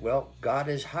do that? Well, God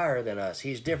is higher than us.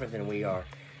 He's different than we are.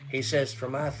 He says, for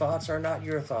my thoughts are not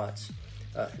your thoughts,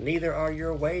 neither are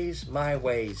your ways my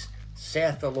ways,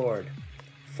 saith the Lord.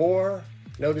 For,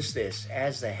 notice this,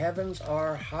 as the heavens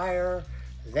are higher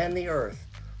than the earth,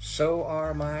 so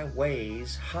are my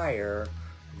ways higher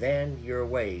than your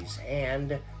ways,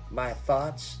 and my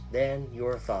thoughts than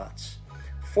your thoughts.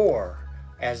 For,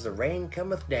 as the rain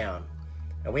cometh down,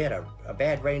 and we had a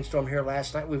bad rainstorm here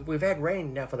last night. We've had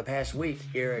rain now for the past week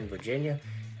here in Virginia.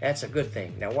 That's a good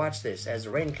thing. Now watch this. As the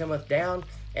rain cometh down,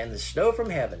 and the snow from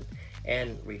heaven,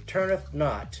 and returneth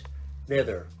not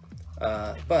thither,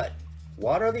 but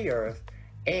water the earth,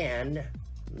 and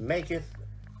maketh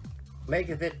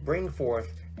it bring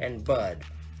forth and bud,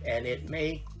 and it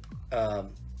may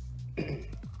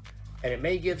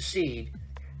give seed,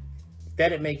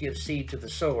 that it may give seed to the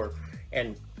sower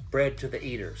and bread to the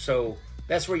eater. So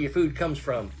that's where your food comes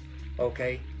from,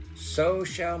 okay? So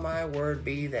shall my word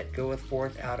be that goeth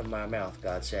forth out of my mouth,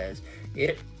 God says.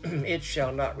 It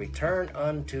shall not return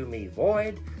unto me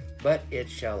void, but it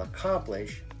shall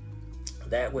accomplish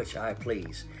that which I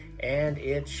please, and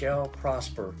it shall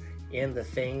prosper in the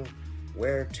thing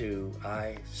whereto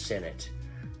I sent it.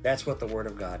 That's what the Word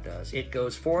of God does. It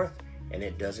goes forth and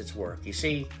it does its work. You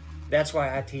see, that's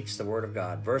why I teach the Word of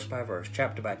God, verse by verse,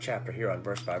 chapter by chapter here on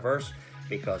Verse by Verse,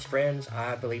 because, friends,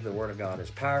 I believe the Word of God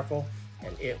is powerful,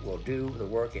 and it will do the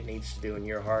work it needs to do in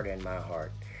your heart and my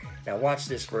heart. Now watch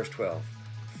this, verse 12.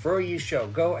 For you shall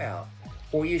go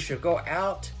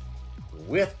out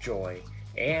with joy,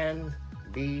 and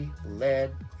be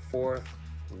led forth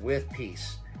with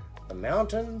peace. The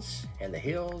mountains and the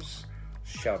hills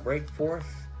shall break forth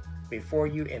before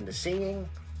you into singing,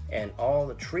 and all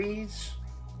the trees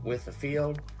with the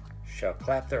field shall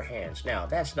clap their hands. Now,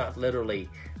 that's not literally.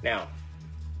 Now,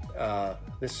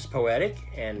 this is poetic,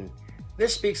 and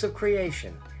this speaks of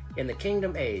creation. In the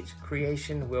kingdom age,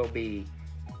 creation will be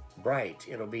bright.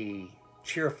 It'll be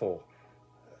cheerful.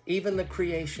 Even the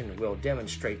creation will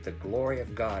demonstrate the glory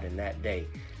of God in that day.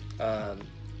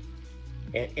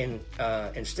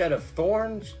 Instead of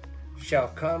thorns shall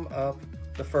come up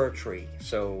the fir tree.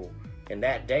 So in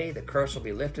that day, the curse will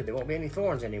be lifted. There won't be any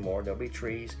thorns anymore. There'll be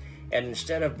trees. And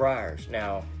instead of briars.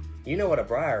 Now, you know what a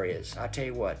briar is. I tell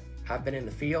you what, I've been in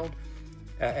the field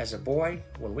as a boy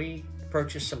when we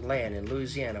purchased some land in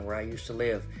Louisiana where I used to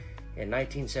live in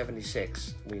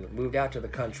 1976. We moved out to the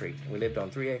country. We lived on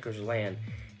 3 acres of land.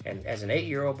 And as an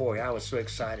 8-year-old boy, I was so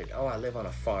excited. Oh, I live on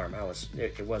a farm.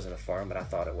 It wasn't a farm, but I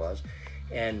thought it was.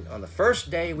 And on the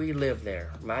first day we lived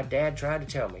there, my dad tried to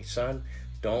tell me, son,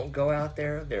 don't go out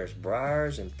there. There's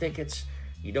briars and thickets.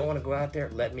 You don't want to go out there.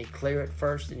 Let me clear it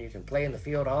first, and you can play in the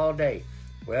field all day.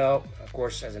 Well, of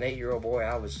course, as an 8-year-old boy,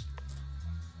 I was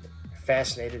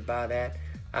fascinated by that.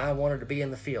 I wanted to be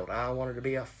in the field. I wanted to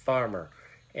be a farmer.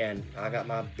 And I got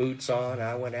my boots on.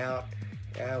 I went out.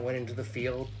 I went into the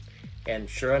field. And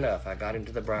sure enough, I got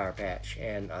into the briar patch.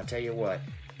 And I'll tell you what,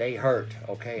 they hurt,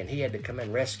 okay? And he had to come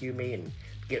and rescue me and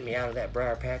get me out of that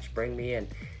briar patch, bring me in.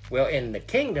 Well, in the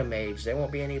kingdom age, there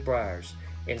won't be any briars.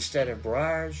 Instead of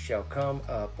briars shall come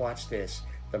up, watch this,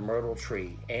 the myrtle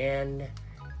tree. And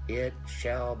it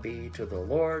shall be to the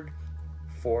Lord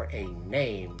for a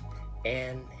name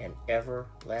and an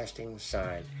everlasting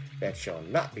sign that shall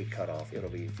not be cut off. It'll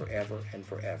be forever and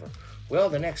forever. Well,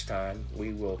 the next time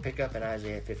we will pick up in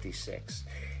Isaiah 56.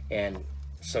 And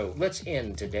so let's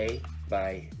end today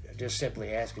by just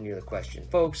simply asking you the question.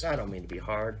 Folks, I don't mean to be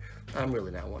hard. I'm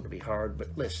really not wanting to be hard, but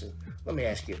listen, let me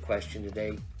ask you a question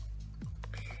today.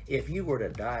 If you were to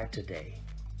die today,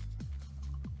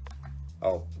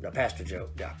 oh, now, Pastor Joe,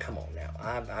 now, come on now.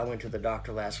 I went to the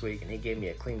doctor last week, and he gave me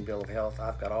a clean bill of health.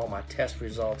 I've got all my test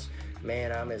results.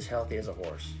 Man, I'm as healthy as a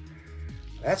horse.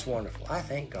 That's wonderful. I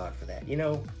thank God for that. You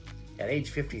know, at age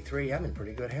 53, I'm in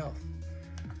pretty good health.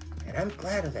 And I'm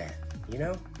glad of that, you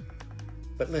know?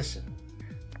 But listen,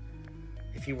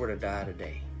 if you were to die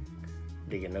today,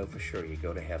 do you know for sure you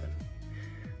go to heaven?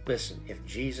 Listen, if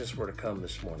Jesus were to come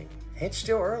this morning, it's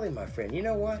still early, my friend. You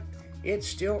know what? It's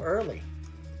still early.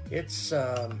 It's,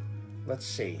 let's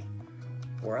see,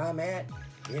 where I'm at,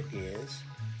 it is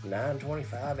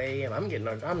 9:25 a.m. I'm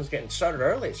getting started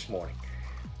early this morning.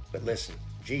 But listen,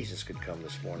 Jesus could come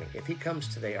this morning. If he comes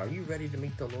today, are you ready to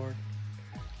meet the Lord?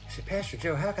 You say, Pastor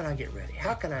Joe, how can I get ready?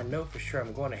 How can I know for sure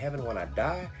I'm going to heaven when I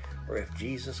die, or if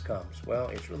Jesus comes? Well,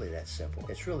 it's really that simple.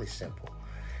 It's really simple.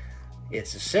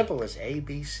 It's as simple as A,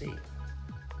 B, C.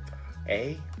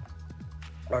 A,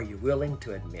 are you willing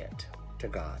to admit to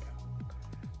God?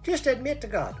 Just admit to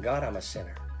God, God, I'm a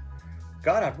sinner.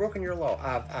 God, I've broken your law.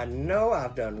 I know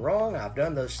I've done wrong. I've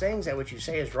done those things that which you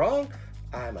say is wrong.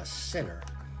 I'm a sinner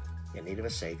in need of a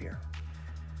Savior.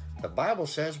 The Bible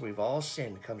says we've all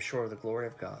sinned, come short of the glory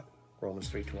of God. Romans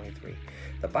 3:23.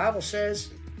 The Bible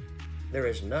says there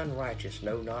is none righteous,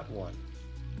 no, not one.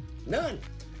 None.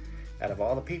 Out of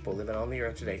all the people living on the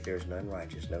earth today, there is none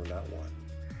righteous, no, not one.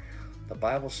 The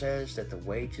Bible says that the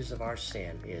wages of our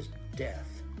sin is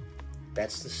death.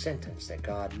 That's the sentence that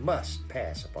God must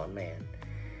pass upon man.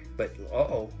 But,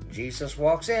 Jesus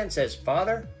walks in and says,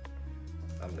 Father,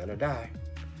 I'm going to die.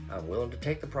 I'm willing to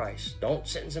take the price. Don't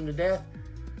sentence him to death.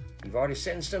 You've already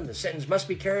sentenced him. The sentence must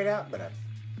be carried out, but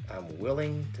I'm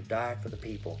willing to die for the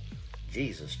people.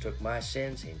 Jesus took my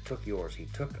sins. He took yours. He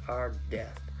took our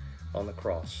death on the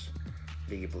cross.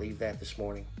 Do you believe that this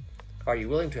morning? Are you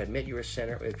willing to admit you're a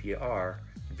sinner? If you are,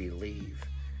 believe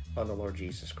on the Lord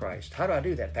Jesus Christ. How do I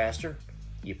do that, Pastor?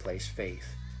 You place faith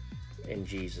in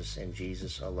Jesus and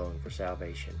Jesus alone for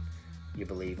salvation. You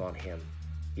believe on him.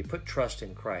 You put trust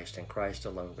in Christ and Christ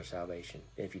alone for salvation.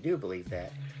 And if you do believe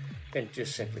that, then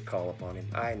just simply call upon him.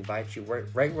 I invite you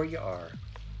right where you are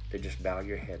to just bow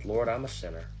your head. Lord, I'm a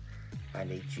sinner. I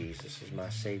need Jesus as my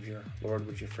Savior. Lord,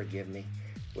 would you forgive me?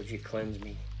 Would you cleanse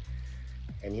me?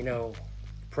 And you know,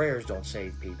 prayers don't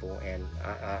save people, and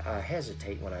I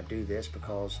hesitate when I do this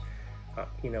because, I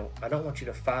don't want you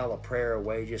to file a prayer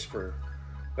away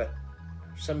but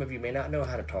some of you may not know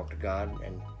how to talk to God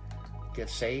and get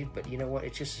saved, but you know what?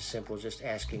 It's just as simple as just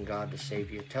asking God to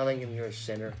save you, telling him you're a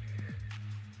sinner,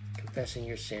 confessing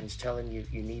your sins, telling you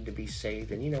you need to be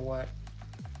saved. And you know what?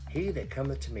 He that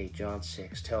cometh to me, John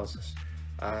 6, tells us,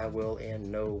 I will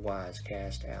in no wise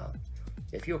cast out.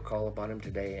 If you'll call upon him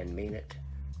today and mean it,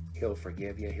 he'll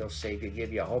forgive you, he'll save you,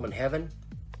 give you a home in heaven,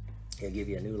 he'll give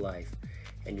you a new life,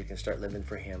 and you can start living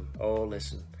for him. Oh,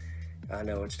 listen, I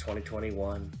know it's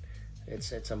 2021.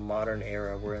 It's a modern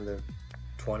era. We're in the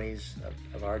 20s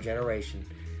of our generation.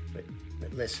 But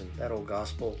listen, that old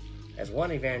gospel, as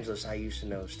one evangelist I used to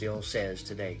know still says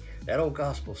today, that old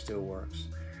gospel still works.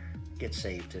 Get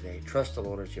saved today. Trust the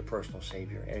Lord as your personal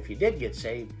Savior. And if you did get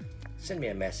saved, send me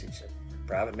a message, a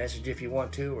private message if you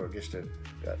want to, or just a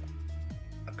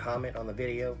comment on the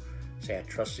video. Say, I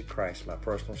trusted Christ, my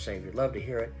personal Savior. Love to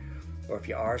hear it. Or if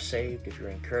you are saved, if you're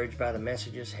encouraged by the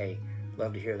messages, hey,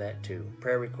 love to hear that too.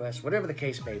 Prayer requests, whatever the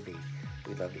case may be,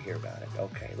 we'd love to hear about it.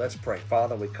 Okay, let's pray.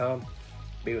 Father, we come,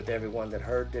 be with everyone that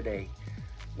heard today.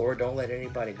 Lord, don't let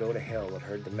anybody go to hell that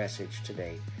heard the message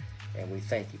today. And we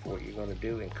thank you for what you're going to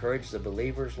do. Encourage the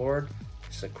believers, Lord.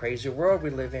 It's a crazy world we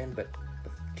live in, but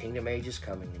the kingdom age is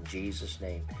coming. In Jesus'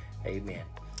 name, amen.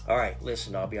 All right,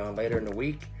 listen, I'll be on later in the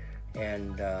week,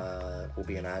 and we'll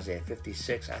be in Isaiah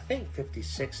 56. I think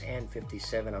 56 and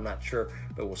 57. I'm not sure,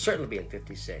 but we'll certainly be in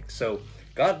 56. So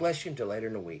God bless you until later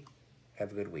in the week.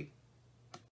 Have a good week.